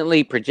would.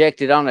 recently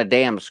projected on a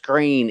damn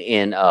screen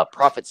in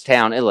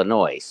Prophetstown,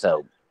 Illinois.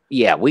 So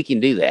yeah, we can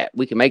do that.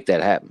 We can make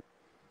that happen.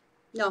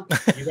 No.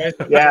 You guys,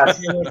 Yes.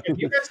 if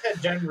you guys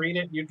had Jen read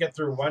it, you'd get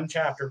through one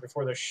chapter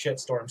before the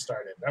shitstorm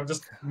started. I'm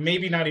just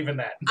maybe not even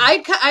that.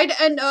 I'd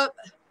end up.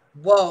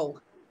 Whoa.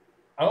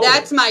 Oh,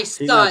 That's my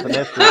She's not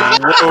son.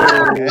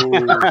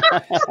 pedestrian.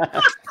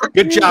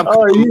 Good job.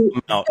 Oh, he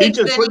Thanks,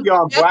 just put Vinny. you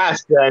on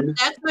blast, Jen.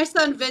 That's my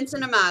son,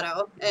 Vincent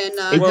Amato. And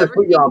He just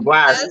put you on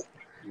blast.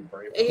 you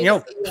brave. You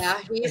know,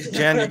 he's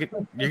Jen,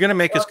 you're going to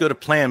make us go to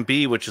Plan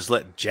B, which is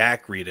let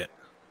Jack read it.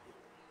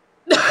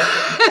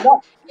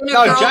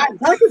 No, Jack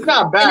is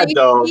not bad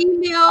though. Did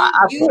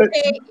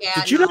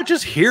you not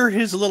just hear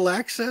his little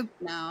accent?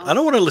 No. I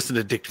don't want to listen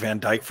to Dick Van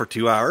Dyke for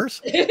 2 hours.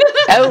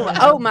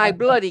 Oh my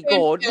bloody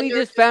God. We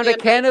just found a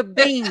can of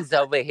beans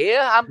over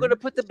here. I'm going to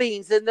put the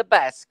beans in the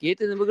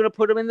basket, and then we're going to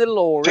put them in the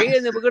lorry,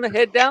 and then we're going to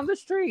head down the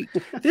street.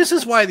 This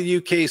is why the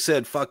UK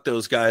said, fuck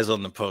those guys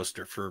on the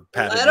poster for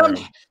padding.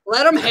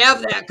 Let them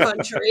have that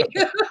country.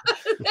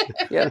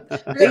 Yeah.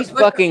 These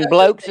fucking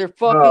blokes are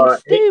fucking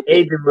stupid.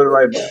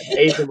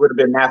 Adrian would have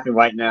been laughing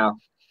right now.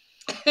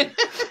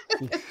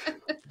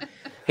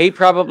 He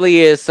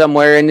probably is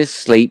somewhere in his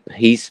sleep.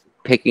 He's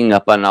picking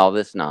up on all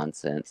this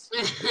nonsense.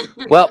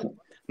 Well,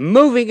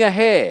 moving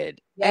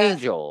ahead, Yes.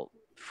 Angel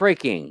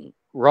freaking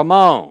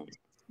Ramon.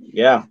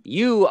 Yeah.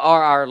 You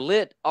are our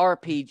lit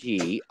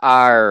RPG,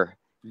 our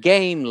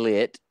game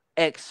lit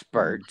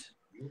expert.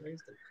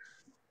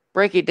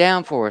 Break it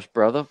down for us,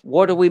 brother.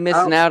 What are we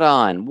missing out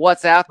on?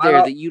 What's out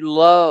there that you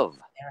love?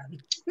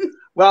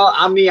 Well,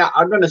 I mean,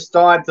 I'm gonna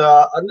start.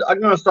 I'm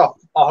gonna start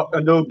a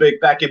little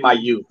bit back in my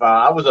youth.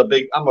 I was a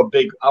big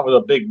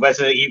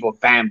Resident Evil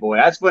fanboy.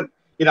 That's what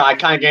I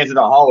kind of get into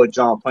the horror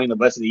genre, playing the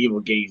Resident Evil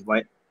games,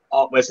 right?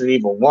 Resident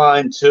Evil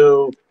 1,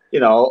 2,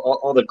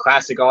 all the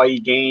classic RE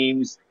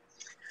games.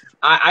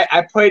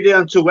 I played it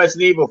until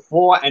Resident Evil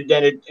 4, and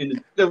then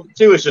the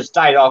series just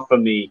died off for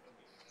me.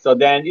 So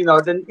then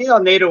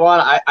later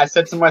on, I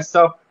said to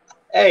myself,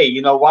 hey,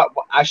 you know what?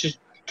 I should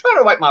try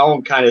to write my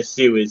own kind of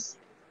series.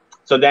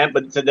 So then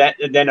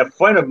a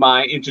friend of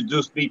mine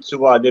introduced me to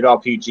Lit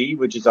RPG,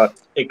 which is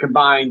it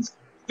combines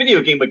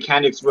video game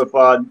mechanics with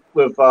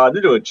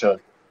literature.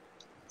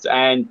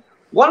 And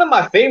one of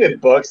my favorite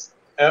books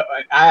I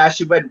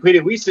actually read pretty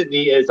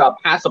recently is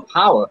Pass of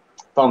Power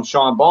from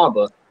Sean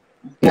Barber.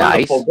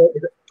 Nice.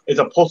 It's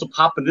a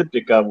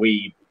post-apocalyptic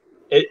read.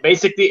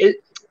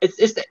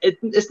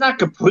 It's not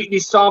completely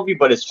zombie,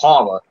 but it's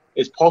horror.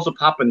 It's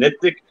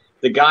post-apocalyptic.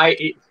 The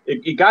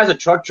guy's a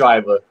truck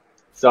driver.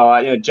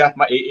 So Jeff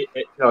may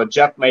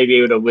be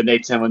able to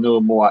relate to him a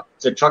little more.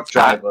 It's a truck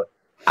driver.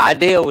 I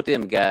deal with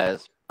them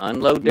guys.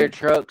 Unload their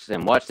trucks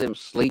and watch them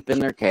sleep in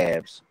their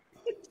cabs.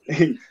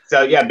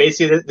 So yeah,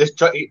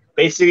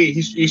 basically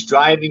he's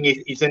driving.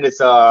 He's in this.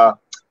 I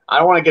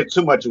don't want to get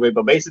too much away,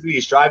 but basically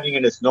he's driving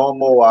in this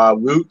normal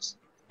route,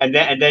 and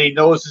then he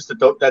notices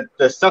that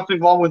there's something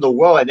wrong with the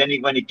world. And then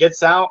when he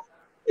gets out,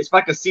 it's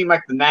like a scene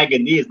like the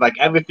Naganese, like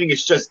everything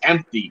is just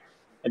empty,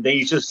 and then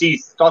he just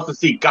starts to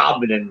see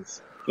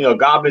goblins.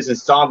 Goblins and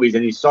zombies,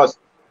 and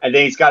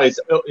then he's got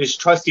his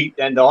trusty,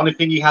 and the only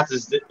thing he has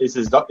is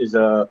his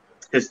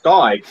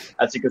dog,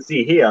 as you can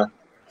see here.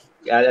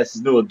 Yeah, that's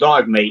his little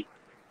dog mate.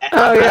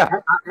 Oh yeah,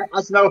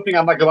 that's another thing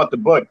I like about the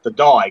book, the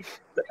dog.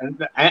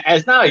 And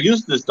it's not a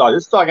use to this dog.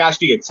 This dog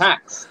actually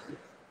attacks.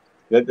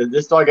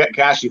 This dog can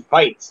actually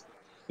fight.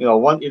 And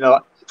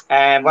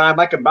what I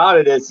like about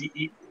it is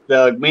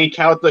the main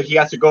character, he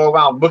has to go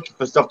around looking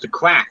for stuff to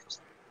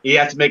craft. He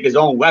has to make his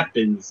own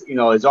weapons.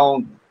 His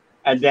own.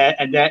 And then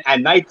at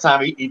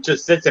nighttime he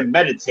just sits and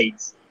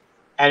meditates,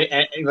 and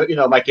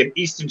like in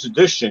Eastern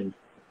tradition,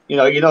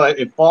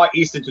 in far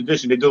Eastern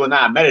tradition they're doing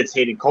that,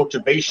 meditating,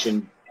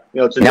 cultivation.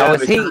 Now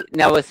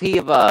is he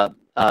of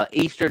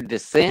Eastern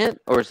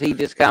descent, or is he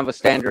just kind of a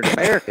standard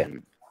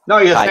American? No,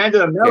 he's a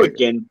standard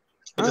American.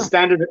 It's a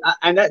standard,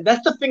 and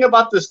that's the thing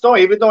about the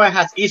story. Even though it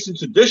has Eastern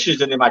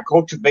traditions and in my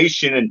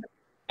cultivation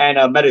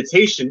and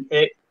meditation,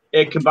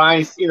 it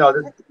combines.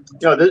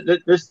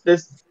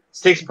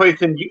 This takes place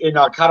in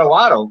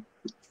Colorado.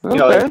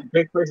 Okay. It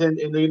takes place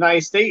in the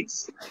United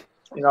States.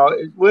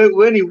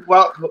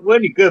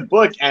 Really good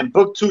book. And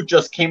book 2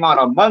 just came out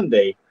on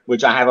Monday,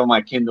 which I have on my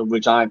Kindle,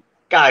 which I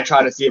gotta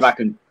try to see if I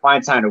can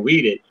find time to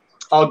read it.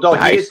 Although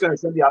he is going to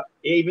send me a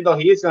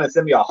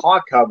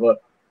hardcover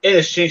in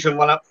exchange for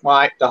the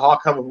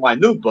hardcover of my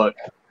new book,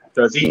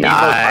 because he knows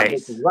my book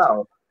as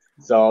well.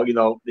 So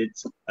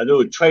it's a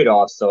little trade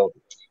off. So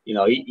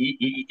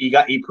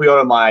he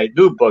pre-ordered my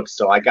new book,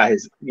 so I got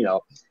his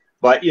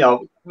But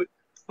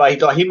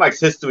he likes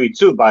history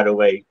too, by the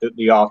way,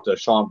 the author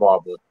Sean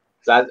Barber.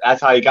 So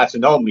that's how he got to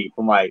know me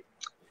from my.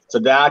 So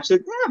then I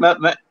said,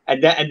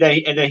 and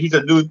then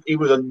he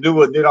was a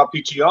newer lit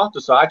RPG author.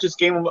 So I just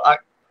gave him.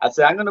 I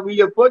said, I'm gonna read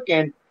your book,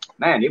 and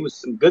man, it was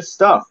some good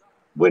stuff,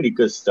 really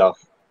good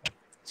stuff.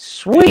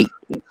 Sweet.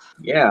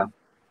 Yeah.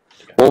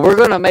 Well, we're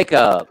going to make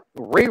a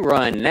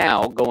rerun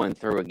now, going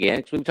through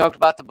again. We've talked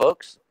about the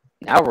books.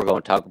 Now we're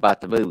going to talk about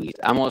the movies.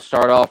 I'm going to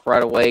start off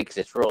right away because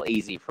it's real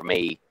easy for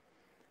me.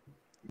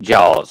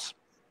 Jaws.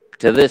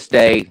 To this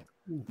day,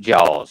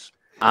 Jaws.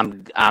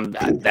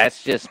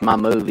 That's just my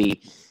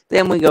movie.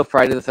 Then we go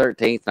Friday the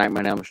 13th,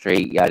 Nightmare on Elm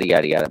Street, yada,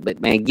 yada, yada. But,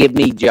 man, give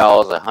me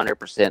Jaws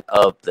 100%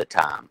 of the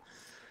time.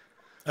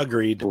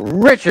 Agreed.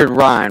 Richard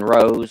Ryan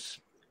Rose,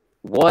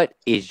 what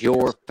is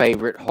your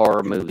favorite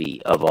horror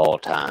movie of all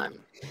time?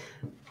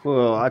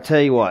 Well, I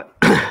tell you what.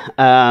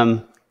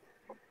 I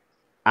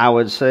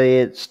would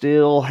say it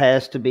still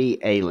has to be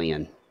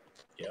Alien.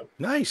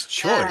 Nice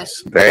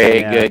choice.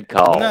 Very good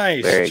call.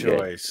 Nice Very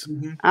choice.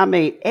 Mhm. I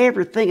mean,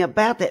 everything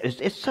about that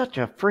it's such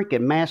a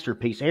freaking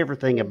masterpiece.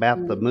 Everything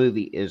about the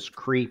movie is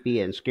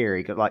creepy and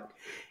scary. 'Cause, like,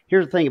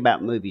 here's the thing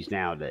about movies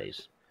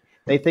nowadays: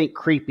 they think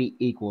creepy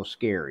equals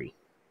scary.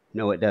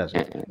 No, it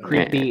doesn't.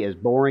 Creepy is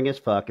boring as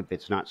fuck if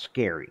it's not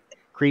scary.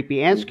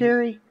 Creepy and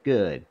scary,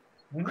 good.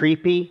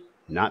 Creepy,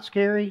 not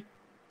scary,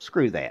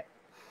 screw that.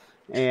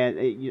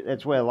 And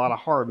that's where a lot of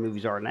horror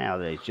movies are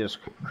nowadays. Just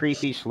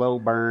creepy, slow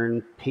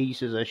burn,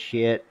 pieces of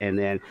shit, and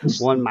then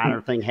one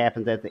minor thing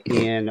happens at the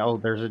end. Oh,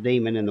 there's a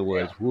demon in the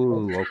woods.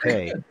 Woo,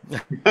 okay.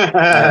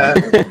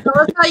 Tell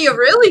us how you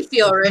really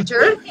feel,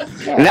 Richard.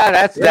 No,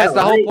 that's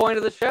the whole point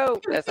of the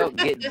show. That's all,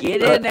 get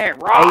in there,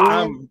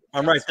 raw.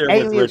 I'm right there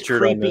Alien's with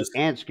Richard on creepy this.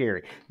 and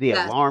scary. The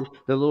Yes. alarm,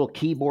 the little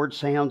keyboard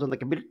sounds on the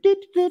computer.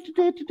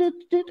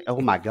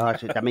 Oh my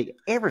gosh! I mean,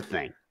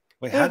 everything.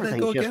 Wait, how did that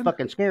Everything's go just again?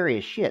 fucking scary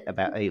as shit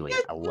about Alien.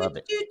 I love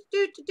it.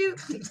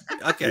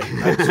 Okay,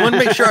 I just want to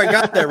make sure I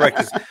got that right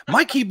because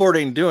my keyboard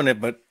ain't doing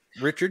it. But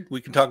Richard, we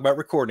can talk about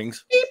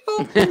recordings.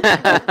 All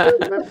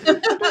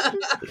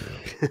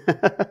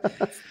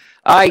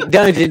right,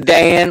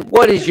 Dungeondan,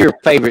 what is your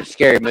favorite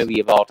scary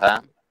movie of all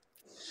time?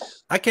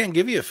 I can't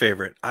give you a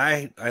favorite.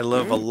 I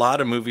love a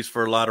lot of movies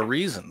for a lot of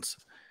reasons.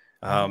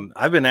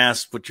 I've been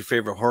asked what's your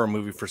favorite horror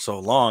movie for so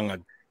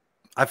long.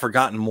 I've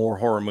forgotten more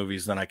horror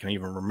movies than I can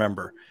even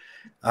remember.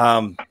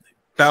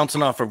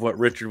 Bouncing off of what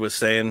Richard was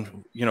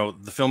saying, you know,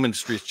 the film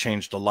industry has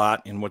changed a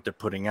lot in what they're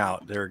putting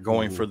out. They're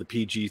going for the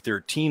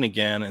PG-13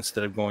 again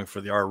instead of going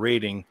for the R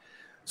rating.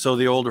 So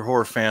the older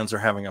horror fans are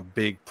having a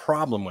big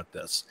problem with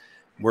this.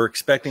 We're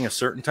expecting a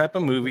certain type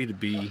of movie to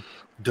be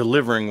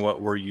delivering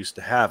what we're used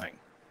to having.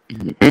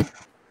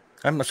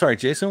 I'm sorry,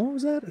 Jason, what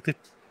was that?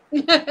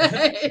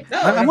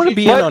 I want to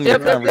be in on your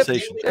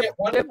conversation.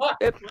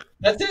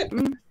 That's it.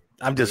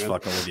 I'm just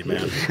fucking with you,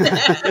 man.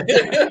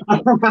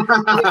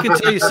 I can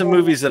tell you some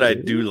movies that I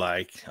do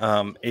like.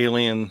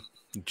 Alien,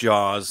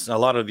 Jaws, a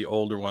lot of the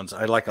older ones.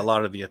 I like a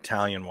lot of the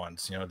Italian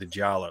ones, you know, the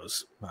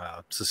Giallos,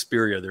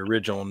 Suspiria, the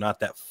original, not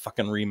that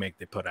fucking remake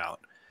they put out.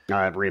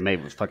 That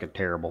remake was fucking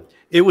terrible.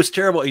 It was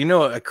terrible. You know,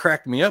 what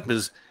cracked me up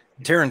is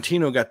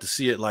Tarantino got to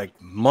see it like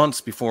months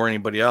before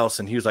anybody else,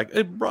 and he was like,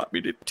 it brought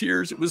me to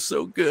tears. It was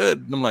so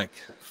good. And I'm like,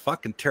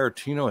 fucking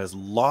Tarantino has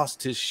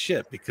lost his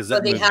shit because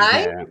that movie.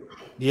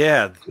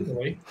 Yeah,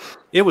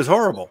 it was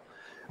horrible.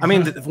 I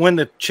mean, when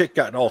the chick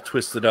got all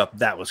twisted up,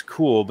 that was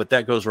cool, but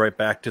that goes right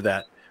back to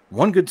that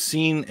one good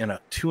scene in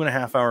a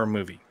 2.5-hour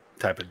movie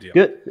type of deal.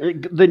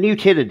 Good. The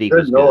nudity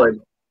was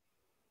good.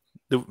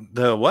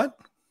 The what?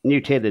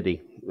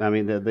 Nudity. I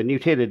mean, the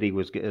nudity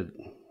was good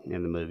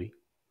in the movie.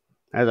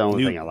 That's the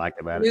only thing I liked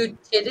about it.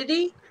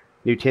 Nudity?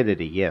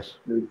 Nudity, yes.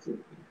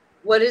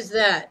 What is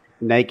that?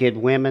 Naked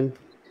women.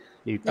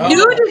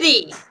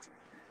 Nudity.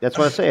 That's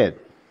what I said.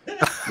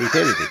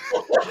 Nudity.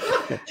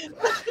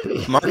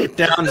 Mark it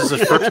down as the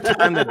first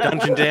time that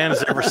Dungeondan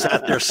has ever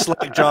sat there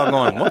slack jaw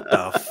going, what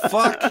the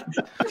fuck?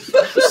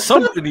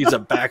 Somebody needs to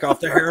back off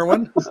the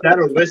heroin. Is that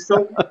a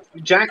whistle,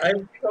 Jack?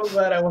 I'm so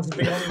glad I wasn't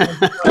the only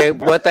one. Okay,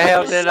 what the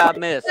hell did I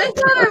miss? I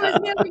thought I was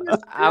having a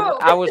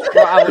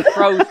stroke. I was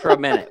froze for a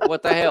minute.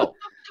 What the hell?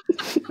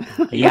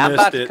 Yeah, I'm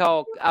about to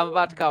call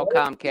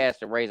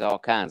Comcast and raise all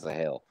kinds of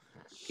hell.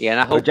 Yeah,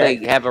 and I hope they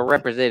have a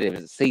representative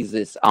that sees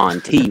this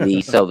on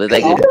TV so that they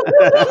can.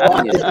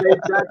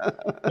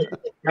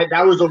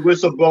 That was a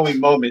whistleblowing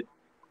moment.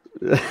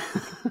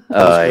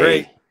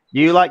 Great.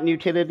 Do you like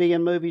nudity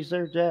in movies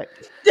there, Jack?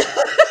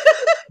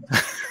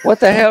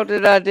 What the hell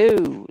did I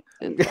do?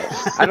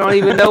 I don't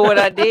even know what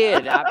I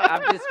did.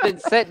 I've just been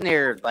sitting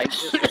here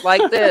just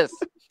like this,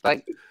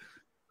 like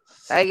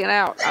hanging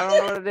out. I don't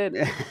know what I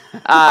did.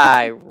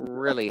 I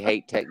really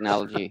hate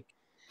technology.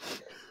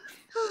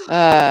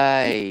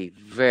 I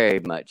very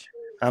much.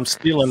 I'm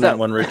stealing that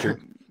one,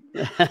 Richard.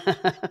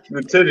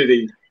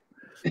 Nudity.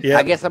 Yeah.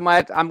 I guess I'm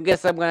gonna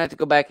have to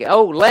go back.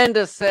 Oh,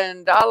 Landa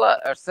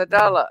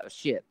Sadala.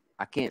 Shit.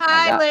 I can't.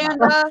 Hi,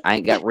 Landa. I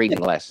ain't got reading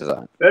glasses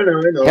on. I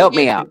know. Help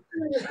me out.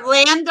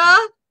 Landa?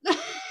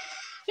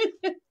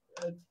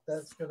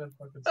 That's gonna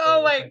fucking.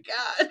 Oh my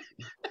god.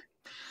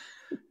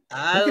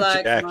 I Look at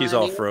like Jack. He's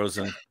all money.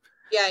 frozen.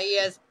 Yeah, he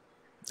is.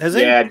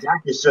 Yeah,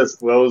 Jack is just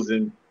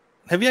frozen.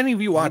 Have any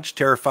of you watched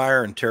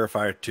Terrifier and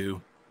Terrifier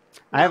 2?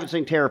 I haven't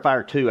seen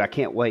Terrifier 2. I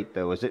can't wait,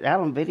 though. Is it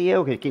out on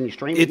video? Can you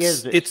stream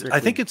it? I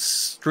think it's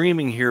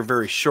streaming here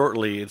very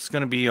shortly. It's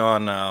going to be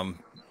on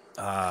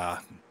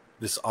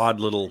this odd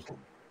little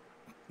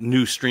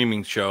new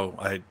streaming show.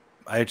 I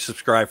had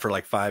subscribed for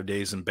like 5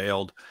 days and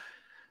bailed.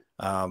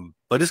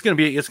 But it's gonna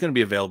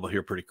be available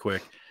here pretty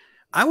quick.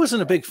 I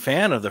wasn't a big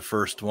fan of the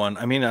first one.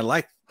 I mean, I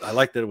liked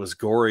that it was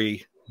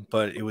gory,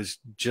 but it was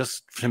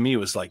just, to me, it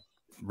was like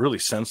really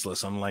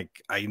senseless. I'm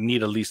like, I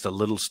need at least a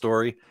little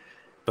story.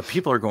 But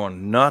people are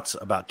going nuts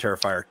about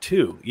Terrifier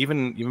 2.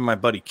 Even my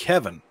buddy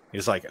Kevin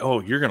is like,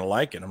 "Oh, you're gonna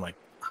like it." I'm like,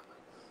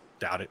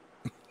 doubt it.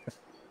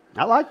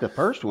 I like the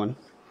first one.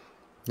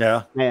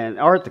 Yeah. And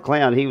Art the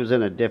Clown, he was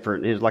in it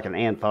was like an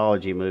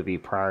anthology movie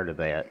prior to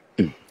that.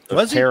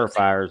 Was he?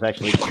 Terrifier is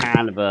actually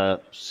kind of a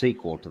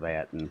sequel to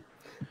that. And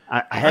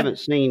I haven't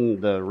seen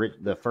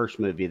the first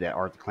movie that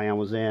Art the Clown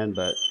was in,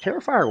 but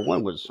Terrifier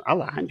 1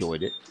 I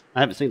enjoyed it. I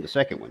haven't seen the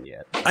second one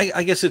yet.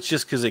 I guess it's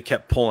just because they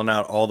kept pulling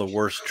out all the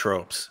worst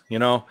tropes. You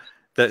know,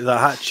 the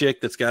hot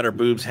chick that's got her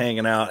boobs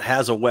hanging out,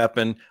 has a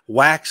weapon,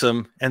 whacks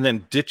them, and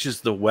then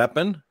ditches the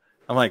weapon.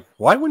 I'm like,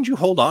 why wouldn't you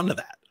hold on to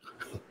that?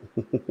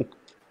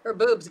 Her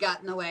boobs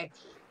got in the way.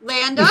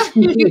 Landa,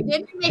 you didn't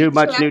make Too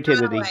much Jack run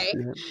nudity. away.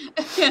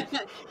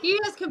 He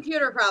has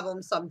computer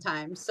problems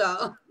sometimes,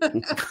 so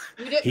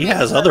he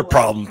has other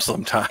problems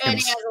sometimes. And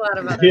he has a lot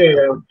of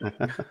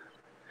other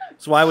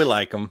That's why we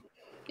like him.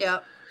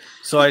 Yep.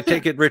 So I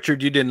take it,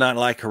 Richard, you did not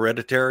like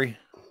Hereditary?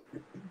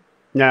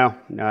 No,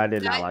 I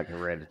did not like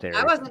Hereditary.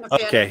 I wasn't a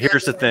fan. Okay, of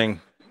here's the either.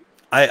 thing.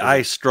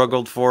 I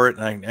struggled for it,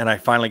 and I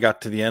finally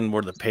got to the end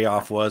where the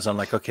payoff was. I'm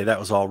like, okay, that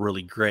was all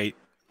really great.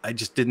 I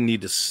just didn't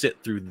need to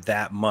sit through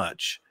that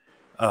much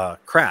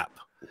crap.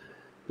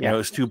 You know, it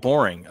was too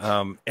boring.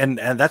 And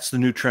that's the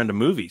new trend of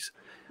movies.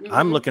 Mm-hmm.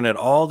 I'm looking at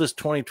all this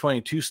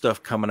 2022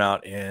 stuff coming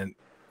out, and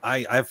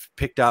I've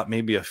picked out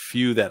maybe a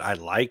few that I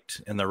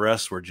liked, and the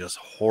rest were just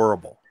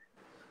horrible.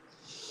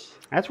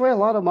 That's where a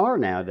lot of them are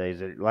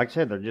nowadays. Like I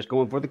said, they're just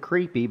going for the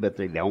creepy, but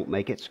they don't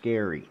make it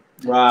scary.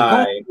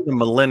 Right. The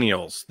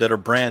millennials that are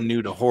brand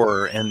new to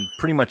horror, and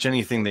pretty much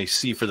anything they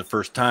see for the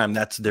first time,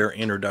 that's their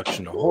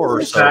introduction to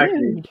horror.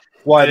 Exactly. So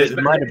while It is-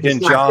 it might have been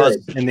it's not Jaws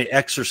good. and The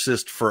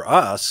Exorcist for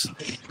us,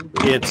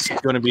 it's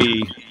going to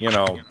be, you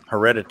know,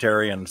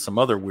 Hereditary and some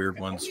other weird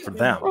ones for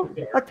them.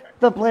 Like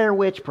the Blair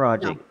Witch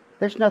Project.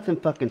 There's nothing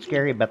fucking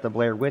scary about the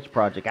Blair Witch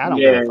Project. I don't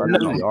Yeah, give a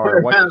fuck who you are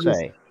or what you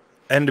say.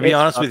 And to be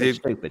honest with you,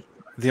 Stupid.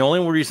 the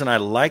only reason I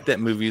like that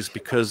movie is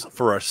because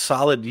for a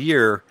solid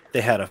year, they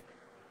had a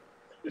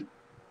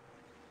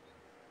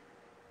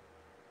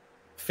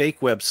fake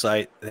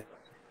website.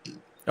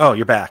 Oh,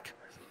 you're back.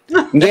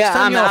 Next Yeah,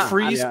 time I'm y'all out.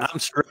 freeze, I'm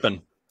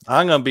stripping.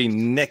 I'm gonna be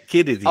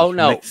naked. Oh,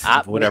 no.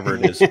 Whatever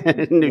it is.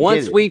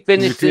 Once we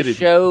finish this Nudity.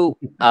 show,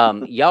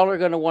 y'all are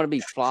going to want to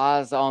be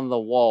flies on the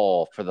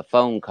wall for the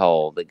phone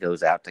call that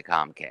goes out to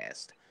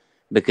Comcast,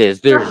 because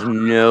there's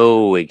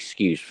no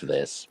excuse for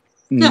this.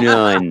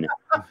 None.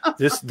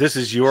 This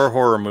is your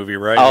horror movie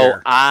right Oh,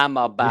 here. I'm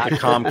about The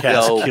to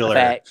Comcast go killer.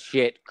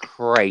 batshit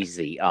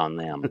crazy on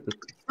them.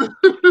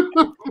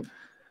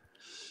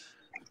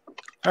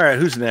 All right,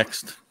 who's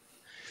next?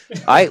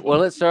 All right, well,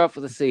 let's start off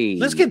with the C.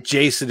 Let's get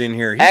Jason in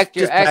here. He's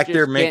Actors just back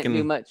there can't making.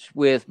 do much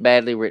with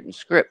badly written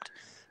script.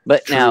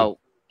 But True. now,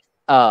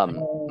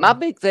 my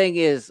big thing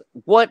is,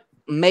 what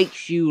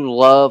makes you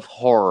love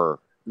horror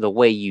the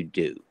way you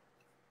do?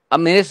 I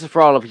mean, this is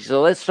for all of you.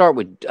 So let's start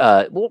with,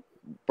 we'll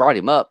brought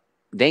him up,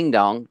 Ding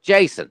Dong,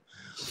 Jason.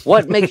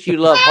 What makes you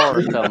love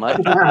horror so much?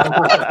 You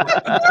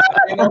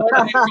know what?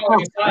 Ding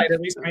dong aside, at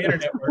least my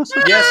internet works.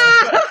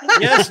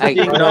 Yes, Hey.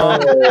 ding dong.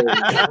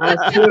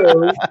 That's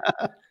true.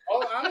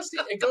 Oh, honestly,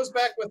 it goes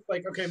back with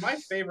like, okay, my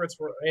favorites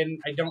were, and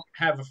I don't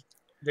have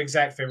the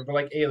exact favorite, but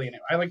like Alien.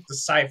 I like the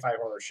sci-fi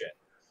horror shit.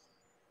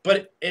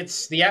 But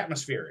it's the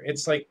atmosphere.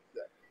 It's like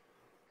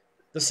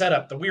the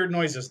setup, the weird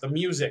noises, the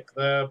music,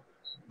 the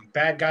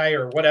bad guy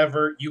or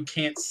whatever you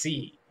can't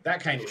see.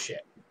 That kind of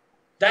shit.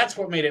 That's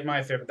what made it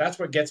my favorite. That's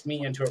what gets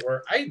me into it,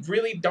 where I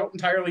really don't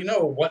entirely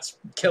know what's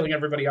killing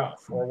everybody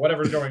off or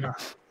whatever's going on.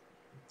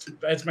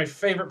 It's my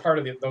favorite part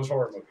of those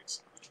horror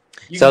movies.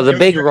 So the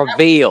big you're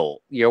reveal,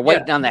 you're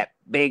waiting on that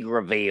big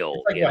reveal.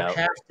 It's like You know? what,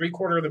 half,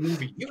 3/4 of the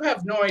movie. You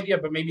have no idea,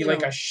 but maybe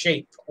like a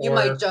shape. Or, You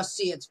might just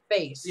see its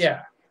face.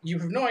 Yeah, you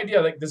have no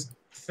idea. Like this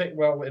thing.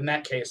 Well, in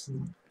that case,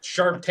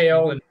 sharp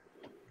tail and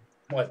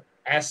what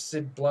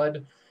acid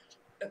blood,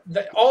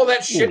 all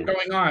that shit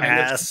going on. And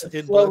it's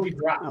Acid slowly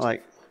blood.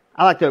 drops.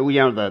 I like that, you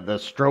know, the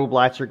strobe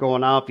lights are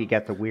going off. You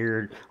got the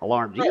weird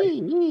alarms. Right.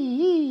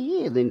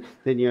 Then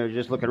you know,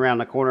 just looking around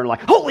the corner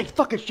like, holy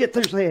fucking shit,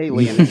 there's the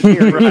alien. It's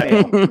here, right?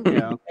 You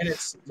know? And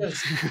it's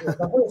just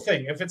the whole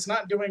thing. If it's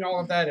not doing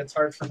all of that, it's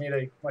hard for me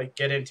to like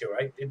get into.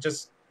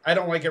 I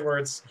don't like it where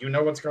it's you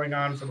know what's going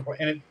on from the point,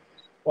 and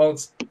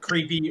it's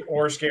creepy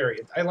or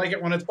scary. I like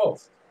it when it's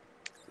both.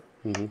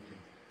 Mm-hmm.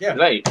 Yeah.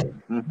 Right.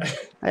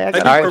 Hey, I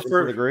got I a question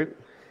prefer- for the group.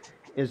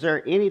 Is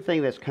there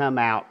anything that's come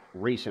out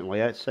recently,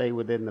 let's say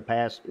within the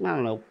past,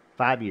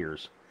 5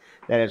 years,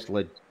 that is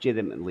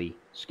legitimately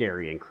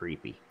scary and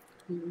creepy?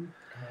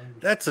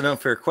 That's an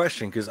unfair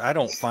question because I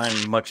don't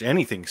find much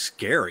anything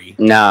scary.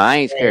 No, I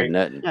ain't scared of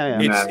nothing.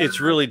 Yeah. It's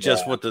really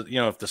just what the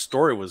if the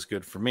story was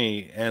good for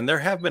me, and there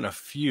have been a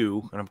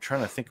few, and I'm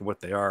trying to think of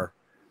what they are.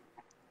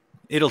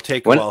 It'll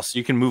take a while, so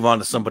you can move on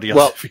to somebody else.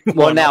 Well, if you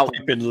well want. now, I'll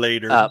pipe in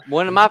later.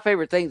 One of my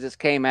favorite things that's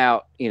came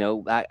out, you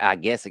know, I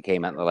guess it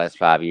came out in the last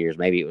 5 years.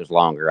 Maybe it was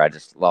longer. I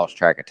just lost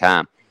track of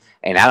time.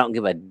 And I don't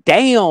give a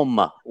damn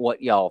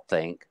what y'all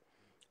think.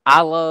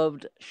 I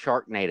loved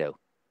Sharknado.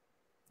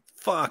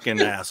 Fucking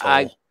asshole.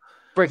 I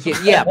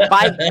freaking, yeah,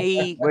 bite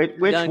me. Which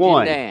Dungeondan.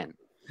 one?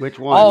 Which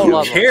one? All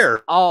of care?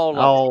 them.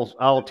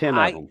 All 10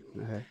 of them.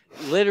 Okay.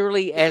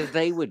 Literally, as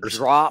they would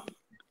drop,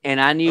 and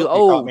I knew,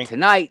 me.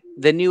 tonight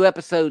the new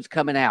episode's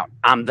coming out.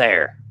 I'm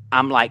there.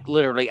 I'm like,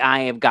 literally, I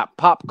have got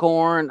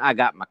popcorn. I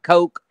got my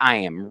Coke. I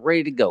am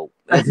ready to go.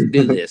 Let's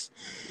do this.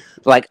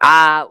 Like,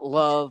 I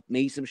love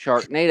me some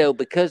Sharknado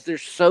because they're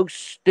so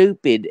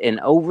stupid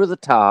and over the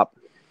top.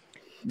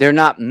 They're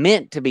not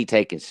meant to be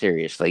taken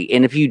seriously.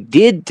 And if you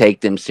did take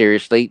them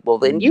seriously, well,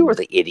 then you were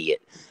the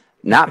idiot.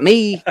 Not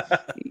me.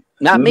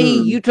 Not me.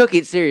 You took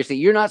it seriously.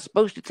 You're not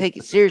supposed to take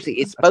it seriously.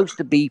 It's supposed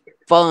to be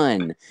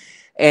fun.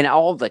 And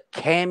all the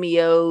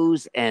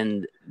cameos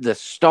and the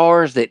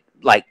stars that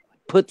like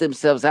put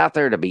themselves out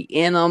there to be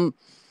in them.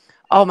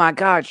 Oh my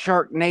God,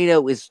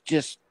 Sharknado is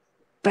just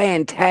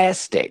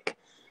fantastic.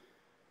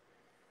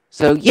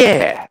 So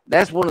yeah,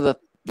 that's one of the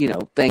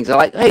things I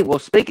like. Hey, well,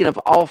 speaking of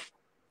off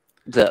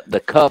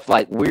the cuff,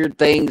 like weird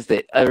things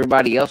that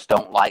everybody else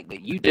don't like,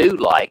 but you do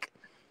like.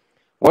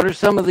 What are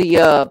some of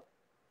the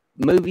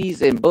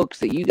movies and books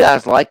that you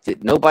guys like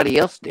that nobody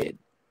else did?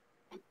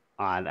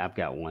 I've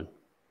got one.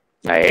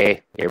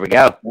 Hey, here we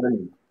go.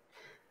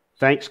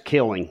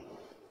 Thanksgiving.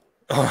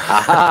 No,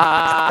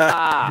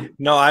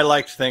 I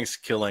liked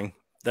Thanksgiving.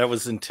 That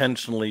was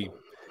intentionally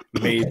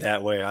made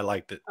that way. I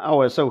liked it.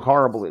 Oh, it's so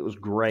horrible. It was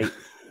great.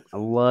 I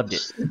loved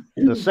it.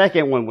 The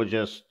second one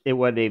was it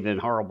wasn't even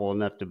horrible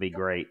enough to be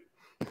great.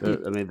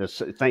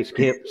 The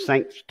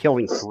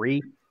Thanksgiving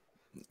 3.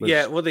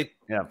 Yeah, well, they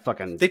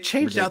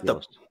changed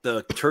ridiculous. out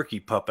the turkey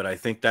puppet. I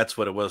think that's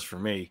what it was for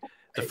me.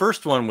 The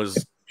first one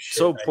was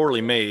so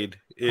poorly made,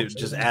 it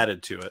just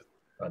added to it.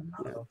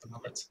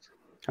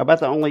 How about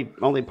the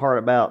only part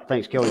about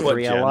Thanksgiving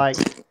 3 I like?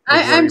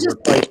 I'm just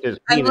replaced his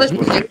penis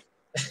listening.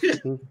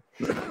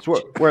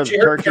 where the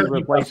turkey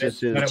replaces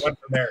his. And it went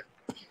from there.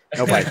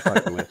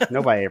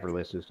 Nobody ever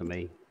listens to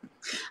me.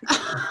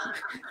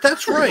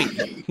 That's right.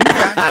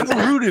 I'm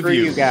rude of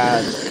you. You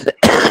guys.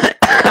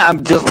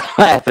 I'm just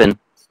laughing.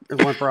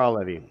 There's one for all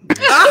of you.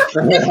 God,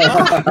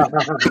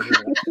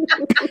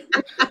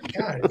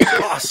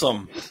 it's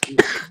awesome.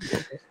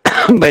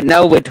 But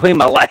no, between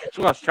my legs,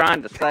 what I was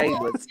trying to say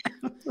was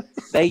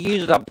they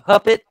used a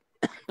puppet,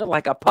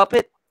 like a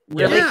puppet.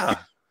 Really?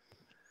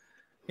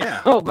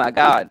 Yeah. Oh my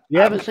God! You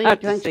haven't seen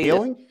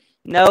Thanksgiving?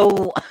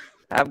 No,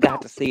 I've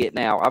got to see it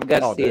now. I've got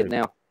to see it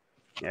now.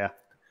 Yeah.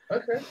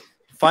 Okay.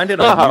 Find it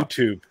on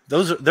YouTube.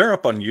 They're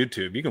up on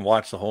YouTube. You can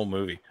watch the whole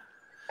movie.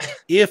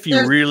 If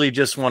you really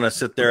just want to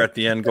sit there at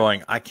the end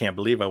going, I can't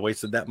believe I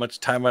wasted that much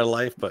time in my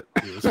life, but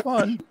it was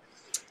fun.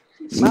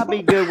 Might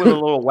be good with a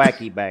little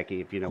wacky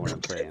backy, if you know what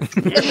I'm saying.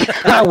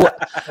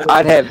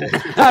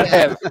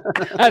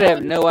 I'd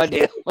have no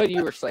idea what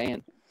you were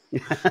saying.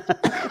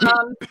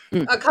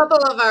 A couple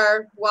of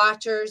our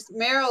watchers,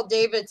 Meryl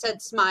David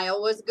said Smile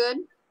was good.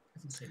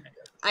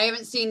 I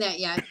haven't seen that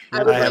yet.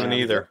 I haven't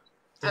either.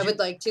 I would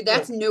like to.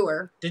 That's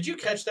newer. Did you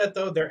catch that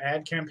though? Their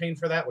ad campaign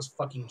for that was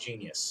fucking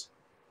genius.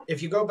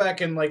 If you go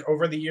back and like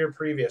over the year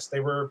previous, they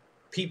were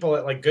people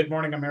at like Good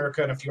Morning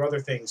America and a few other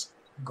things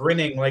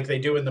grinning like they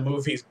do in the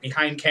movies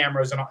behind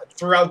cameras and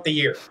throughout the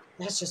year.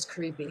 That's just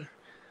creepy.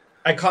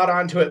 I caught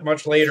on to it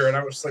much later and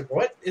I was like,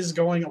 what is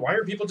going on? Why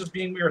are people just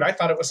being weird? I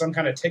thought it was some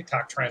kind of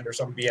TikTok trend or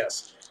some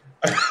BS.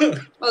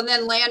 Well,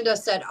 then Landa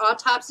said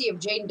Autopsy of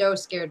Jane Doe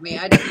scared me.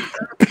 I didn't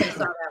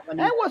saw that one.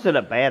 That wasn't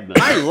a bad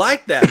movie. I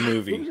like that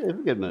movie. It was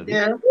a good movie.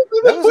 Yeah,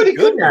 it was pretty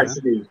good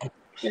actually.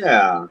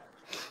 Yeah.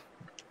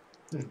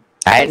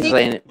 I hadn't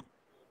seen it.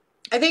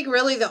 I think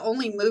really the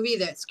only movie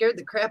that scared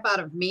the crap out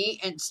of me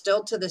and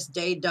still to this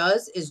day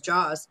does is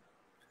Jaws.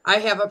 I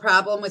have a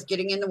problem with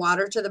getting in the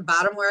water to the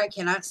bottom where I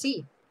cannot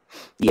see.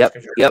 Yep.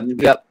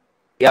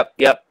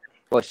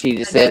 What she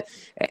just said.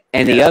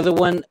 And the other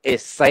one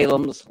is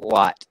Salem's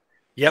Lot.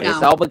 Yep.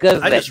 It's all because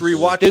of I that just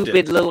rewatched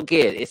stupid little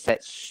kid. It's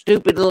that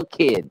stupid little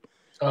kid.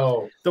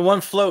 Oh. The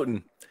one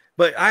floating.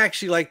 But I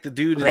actually like the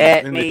dude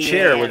in the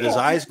chair with his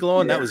eyes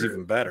glowing. That was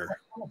even better.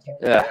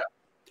 Yeah.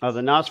 Oh,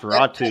 the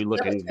Nosferatu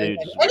looking dude.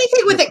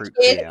 Anything with a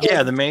kid.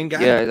 Yeah, the main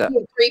guy. Yeah.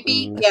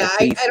 Creepy. Yeah,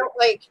 I don't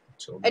like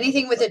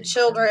anything with the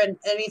children.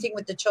 Anything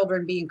with the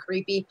children being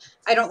creepy.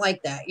 I don't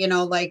like that. You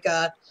know, like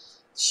The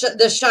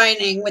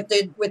Shining with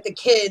the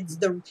kids,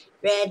 the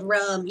red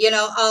rum. You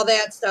know, all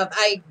that stuff.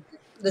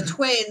 The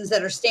twins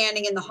that are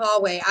standing in the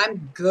hallway.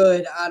 I'm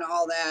good on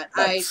all that.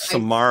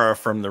 Samara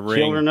from The Ring.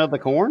 Children of the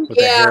Corn? With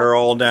the hair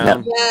all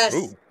down. Yes.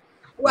 Ooh.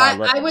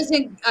 Well, I was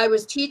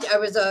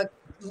a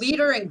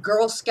leader in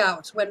Girl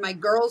Scouts when my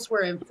girls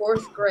were in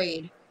 4th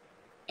grade,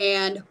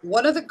 and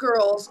one of the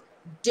girls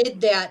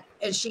did that,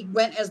 and she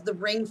went as the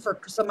Ring for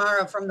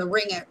Samara from The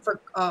Ring for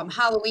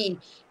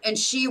Halloween, and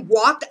she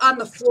walked on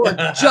the floor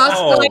just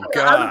Oh, like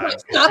God. I was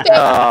like, stop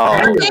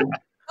it!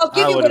 I'll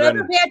give you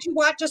whatever bad you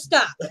want to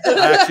stop.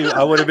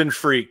 I would have been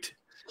freaked.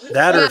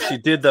 That, or if she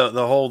did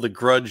the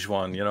grudge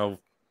one, you know,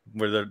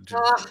 where the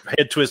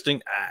head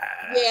twisting.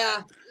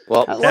 Yeah.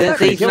 Well,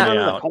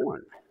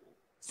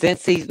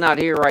 since he's not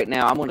here right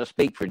now, I'm going to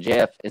speak for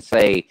Jeff and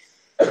say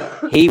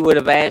he would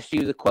have asked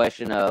you the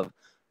question of,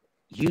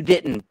 you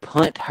didn't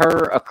punt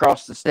her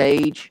across the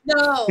stage?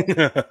 No. I would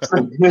have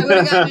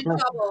gotten in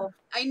trouble.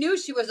 I knew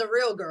she was a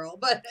real girl,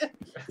 but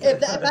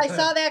if I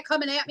saw that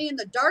coming at me in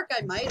the dark,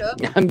 I might have.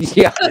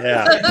 Yeah.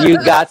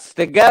 You got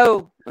to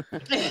go.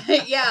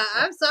 Yeah,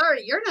 I'm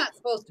sorry. You're not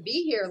supposed to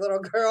be here, little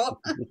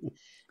girl.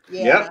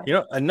 Yeah. Yep. You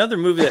know, another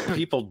movie that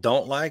people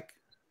don't like,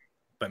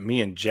 but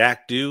me and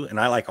Jack do, and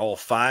I like all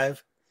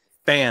 5,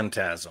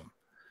 Phantasm.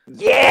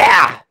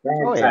 Yeah.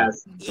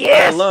 Fantastic.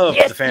 Yes. I love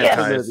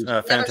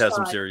the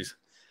Phantasm series.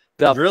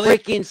 The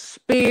freaking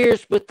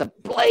spears with the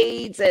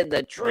blades and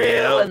the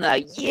drill and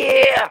the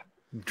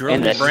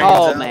and the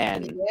tall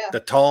man. Yeah.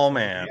 The tall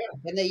man.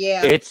 And the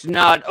It's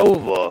not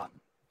over,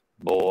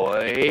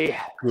 boy.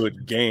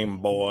 Good game,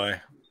 boy.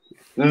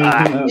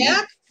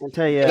 Yeah. I'll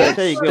tell you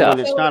good one.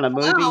 It's not a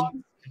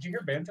movie. Did you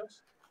hear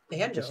Banjos?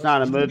 It's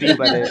not a movie,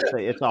 but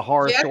it's a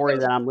horror story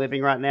that I'm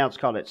living right now. It's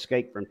called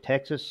Escape from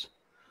Texas.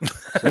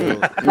 That's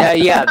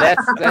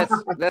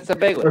a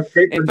big one.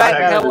 In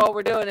fact, what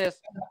we're doing is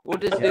we'll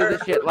just do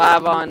this shit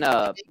live on.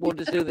 We'll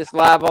just do this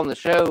live on the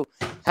show.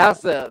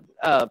 How's the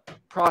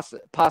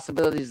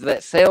possibilities of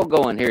that sale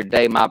going here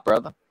today, my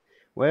brother?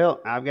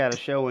 Well, I've got a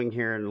showing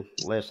here in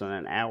less than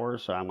an hour,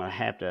 so I'm going to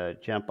have to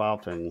jump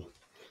off and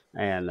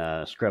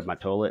scrub my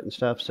toilet and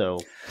stuff. So,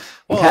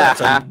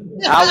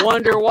 I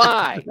wonder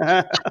why.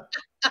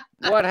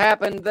 What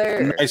happened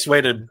there? Nice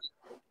way to.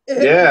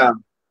 Yeah.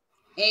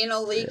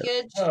 Anal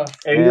leakage.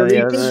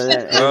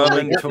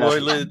 Rubbing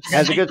toilets.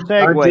 That's a good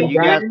segue.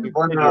 You guys can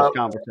continue this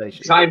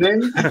conversation. Chime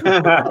in.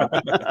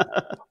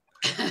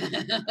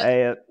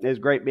 Hey, it's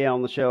great being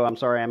on the show. I'm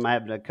sorry I'm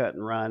having to cut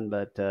and run,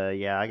 but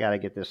I got to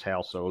get this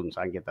house sold so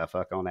I can get the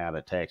fuck on out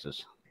of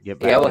Texas. Get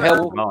back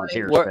to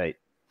volunteer state.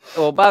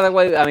 Well, by the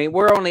way, I mean,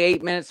 we're only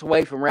 8 minutes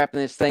away from wrapping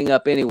this thing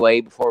up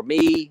anyway. Before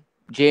me,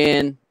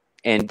 Jen,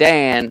 and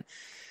Dan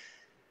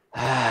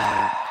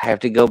have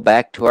to go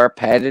back to our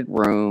padded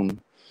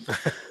room.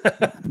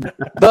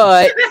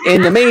 But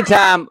in the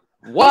meantime,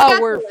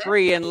 while we're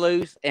free and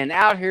loose and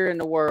out here in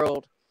the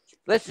world,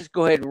 let's just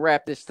go ahead and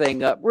wrap this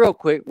thing up real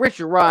quick.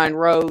 Richard Ryan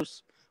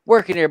Rose,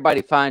 where can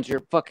everybody find your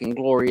fucking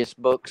glorious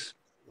books?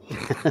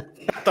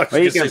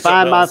 Well, you can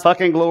find my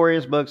fucking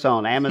glorious books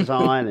on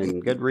Amazon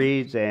and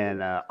Goodreads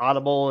and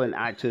Audible and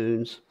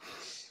iTunes.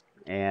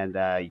 And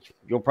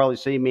you'll probably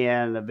see me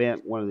at an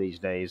event one of these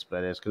days,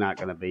 but it's not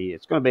going to be.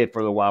 It's going to be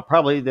for a while.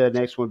 Probably the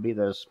next one would be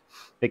the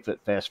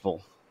Bigfoot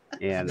Festival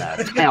in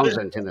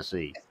Townsend,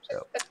 Tennessee.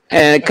 So.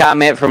 And a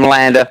comment from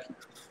Landa,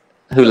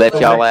 who let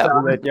y'all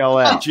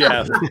out.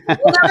 Jeff.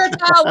 We'll never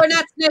tell. We're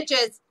not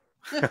snitches.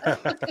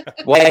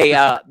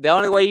 The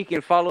only way you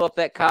can follow up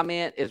that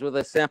comment is with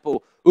a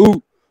simple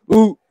ooh,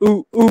 ooh,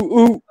 ooh, ooh,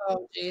 ooh.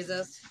 Oh,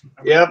 Jesus.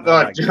 Yep.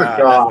 Oh my God,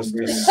 that was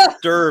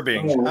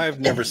disturbing. I've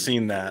never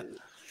seen that.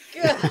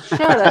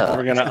 Shut up.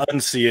 We're going to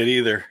unsee it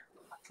either.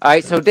 All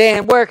right, so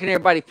Dan, where can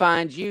everybody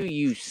find you,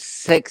 you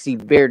sexy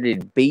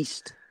bearded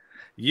beast?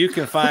 You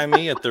can find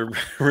me at the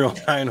Real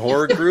Time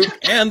Horror Group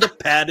and the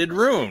Padded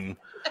Room.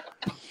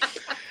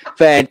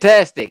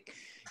 Fantastic.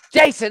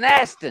 Jason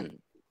Aston,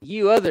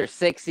 you other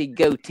sexy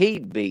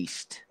goateed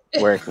beast.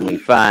 Where can we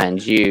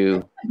find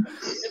you?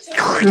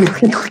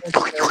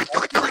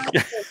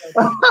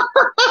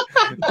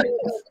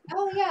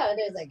 Oh, yeah, it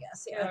is, I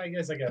guess. Yeah, I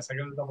guess. I got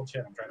a double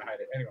chin. I'm trying to hide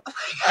it. Anyway.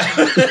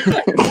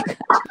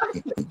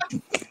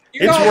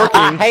 It's working.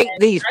 I hate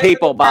these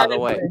people, by the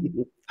way.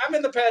 I'm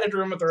in the padded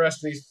room with the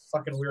rest of these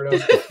fucking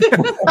weirdos.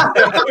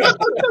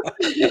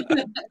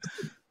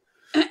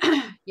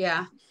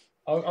 Yeah.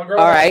 I'll grow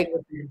all right.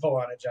 You can pull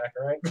on it, Jack,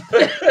 all right?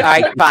 All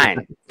right,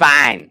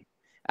 fine.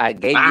 I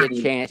gave you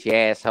a chance, you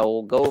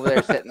asshole. Go over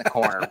there, sit in the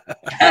corner.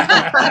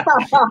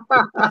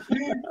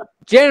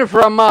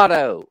 Jennifer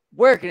Amato,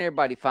 where can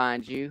everybody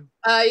find you?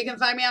 You can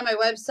find me on my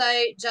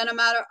website,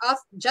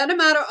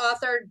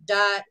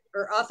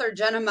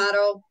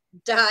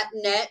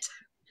 authorjenamato.net.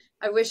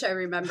 I wish I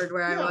remembered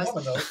where I was.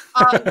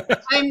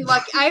 I'm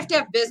lucky. I have to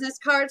have business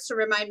cards to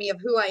remind me of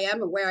who I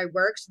am and where I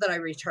work so that I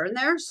return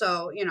there.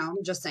 So,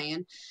 I'm just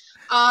saying.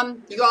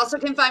 You also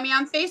can find me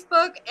on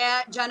Facebook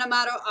at Jenn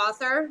Amato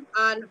Author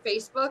on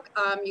Facebook.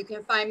 You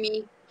can find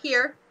me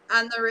here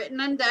on the Written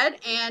Undead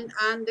and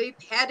on the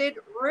Padded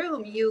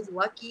Room, you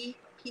lucky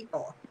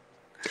people.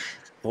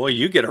 Boy,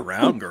 you get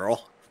around,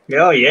 girl.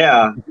 Oh,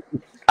 yeah.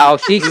 Oh,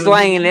 she's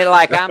slanging it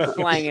like I'm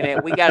slanging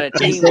it. We got a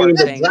teamwork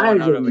thing going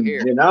on over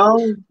here.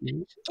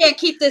 Can't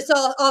keep this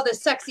all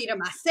this sexy to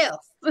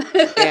myself.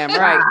 Damn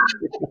right.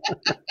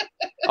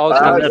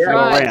 Why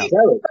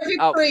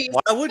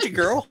would you,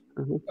 girl?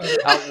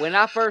 When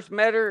I first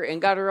met her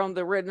and got her on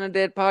the Written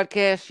Undead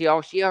podcast,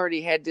 she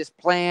already had this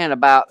plan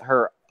about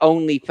her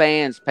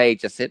OnlyFans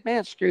page. I said,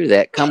 man, screw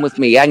that. Come with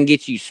me. I can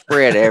get you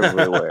spread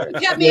everywhere.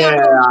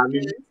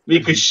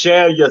 You could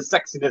share your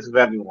sexiness with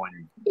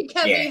everyone. You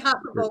Get Yeah. me off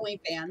of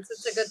OnlyFans.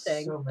 It's a good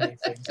thing. So many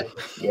things.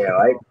 Yeah,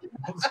 right.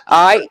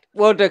 All right.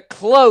 Well, to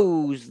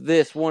close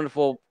this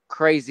wonderful,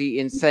 crazy,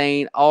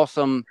 insane,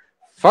 awesome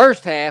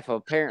first half of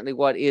apparently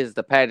what is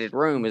the padded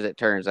room, as it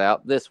turns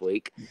out, this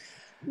week,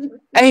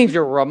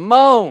 Angel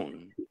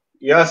Ramon,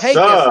 Yes, take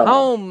us sir.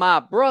 home, my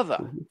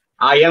brother.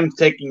 I am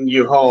taking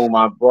you home,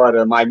 my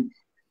brother.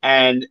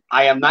 And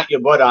I am not your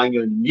brother. I'm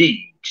your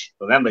liege.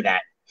 Remember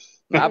that.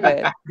 My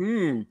bad.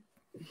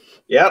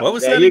 Yep. What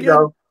was there that you again?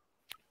 go.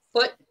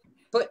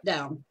 Foot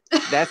down.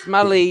 That's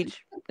my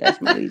liege.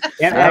 That's my liege.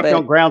 And My act bad.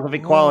 on grounds of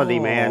equality,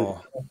 man.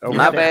 Oh,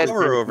 My bad.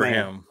 power over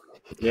him.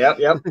 Yep.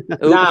 Oops.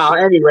 Now,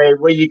 anyway,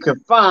 where you can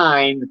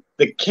find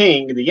the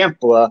king, the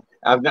emperor.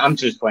 I'm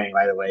just playing,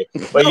 by the way.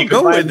 But No, you can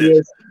go find with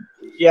me.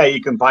 it.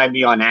 You can find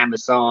me on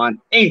Amazon.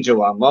 Angel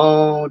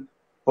Ramon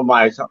for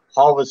my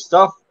horror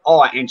stuff,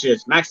 or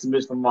Angelus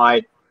Maximus for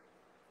my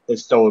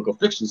historical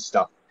fiction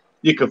stuff.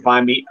 You can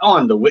find me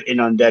on the Written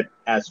Undead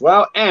as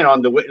well, and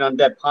on the Written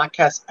Undead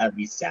podcast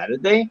every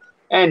Saturday.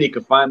 And you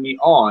can find me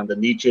on the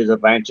Nietzsche's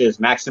of Angelus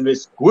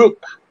Maximus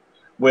group,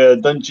 where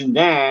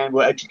Dungeondan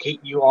will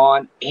educate you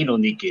on anal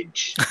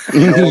leakage.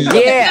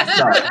 Yes.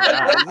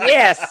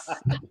 Yes.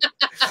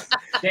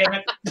 Damn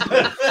it.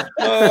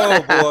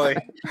 Oh boy,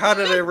 how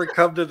did I ever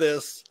come to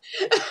this?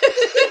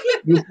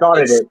 You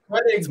started it.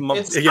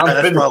 Spreading. Yeah,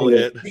 that's probably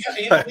it.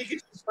 Leakage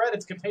is spread.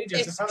 It's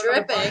contagious. It's not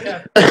another dripping.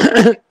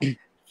 podcast.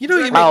 You don't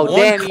even make Oh, one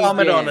damn you,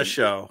 comment on Jenn. a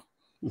show.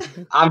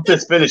 I'm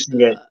just finishing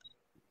it.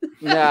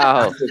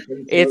 No,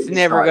 it's You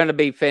never start. going to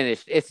be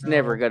finished. It's No.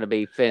 never going to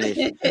be finished.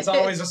 It's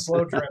always a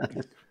slow drip.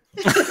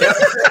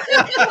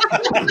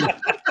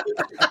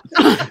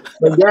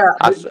 But yeah,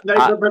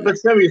 I- but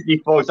seriously,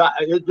 folks,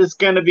 there's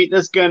gonna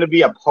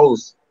be a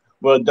post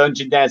where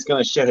Dungeondan's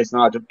gonna share his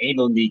knowledge of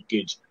anal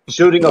leakage,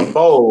 shooting a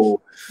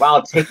bow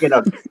while taking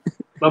a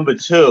number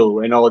 2,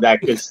 and all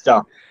that good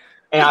stuff.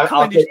 And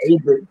I'll get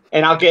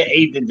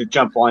Aiden to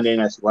jump on in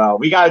as well.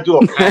 We gotta do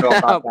a panel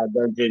about that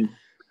dungeon.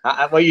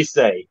 What do you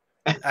say?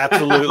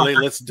 Absolutely,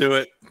 let's do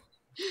it.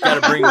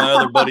 Got to bring my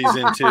other buddies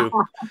in too.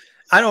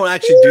 I don't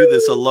actually do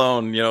this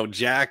alone. You know,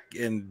 Jack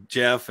and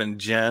Jeff and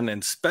Jen,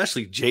 and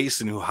especially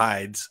Jason, who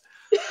hides.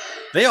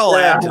 They all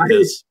add to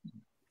this.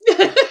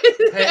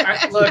 Hey,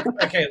 look,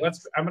 okay,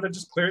 I'm going to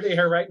just clear the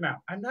air right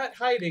now. I'm not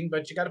hiding,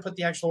 but you got to put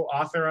the actual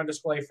author on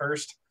display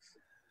first.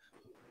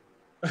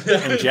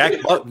 And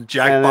Jack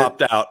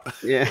popped out.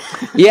 Yeah.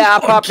 Yeah, I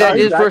popped out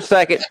just for a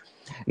second.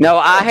 No,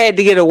 I had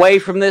to get away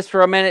from this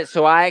for a minute,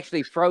 so I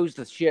actually froze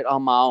the shit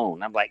on my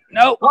own. I'm like,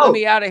 nope, let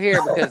me out of here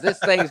because this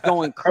thing's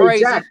going Hey,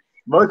 crazy. Jack,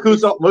 look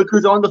who's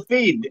on the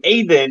feed.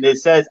 Aiden. It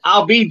says,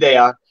 "I'll be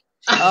there."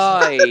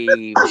 Oy,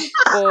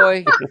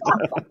 boy,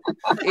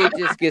 it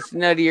just gets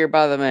nuttier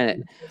by the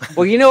minute.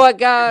 Well, you know what,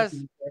 guys?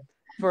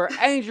 For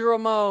Angel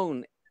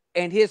Ramon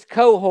and his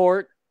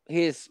cohort,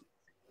 his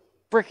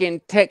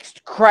freaking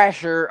text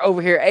crasher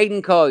over here,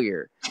 Aiden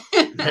Collier,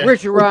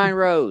 Richard Ryan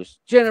Rose,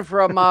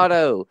 Jennifer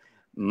Amato,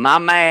 my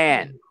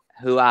man,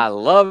 who I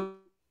love.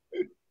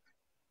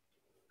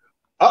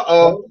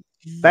 Uh-oh.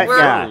 That We're-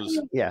 guy.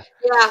 Yeah.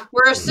 Yeah,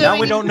 we're assuming. Now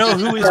we don't know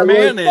who his Yeah,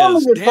 man we're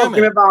is. Damn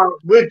talking it. about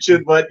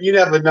Richard, but you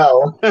never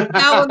know.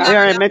 Now we're They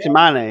already not mentioned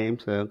my name,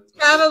 so.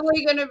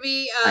 probably going to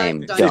be I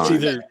am Dungeon. It's done.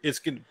 either it's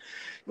good.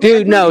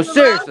 Dude, no,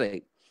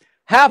 seriously.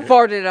 How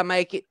far did I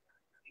make it?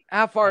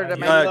 How far did I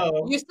make it?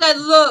 Hello. You said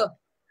look.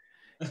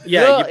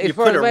 Yeah, Look, you as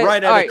far put it as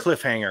right at all right. a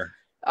cliffhanger.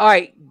 All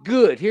right,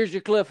 good. Here's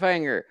your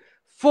cliffhanger.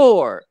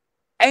 For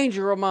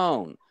Angel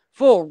Ramon,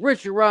 for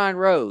Richard Ryan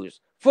Rose,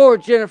 for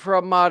Jennifer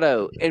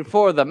Amato, and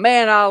for the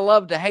man I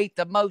love to hate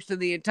the most in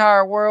the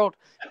entire world,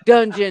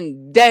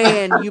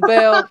 Dungeondan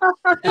Uebel.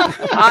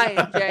 I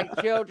am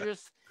Jack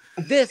Childress.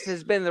 This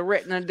has been the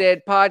Written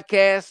Undead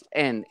podcast,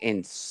 and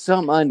in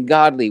some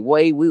ungodly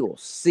way, we will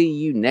see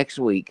you next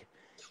week.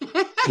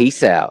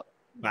 Peace out.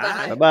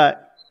 Bye. Bye-bye.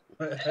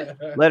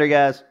 Later,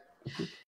 guys.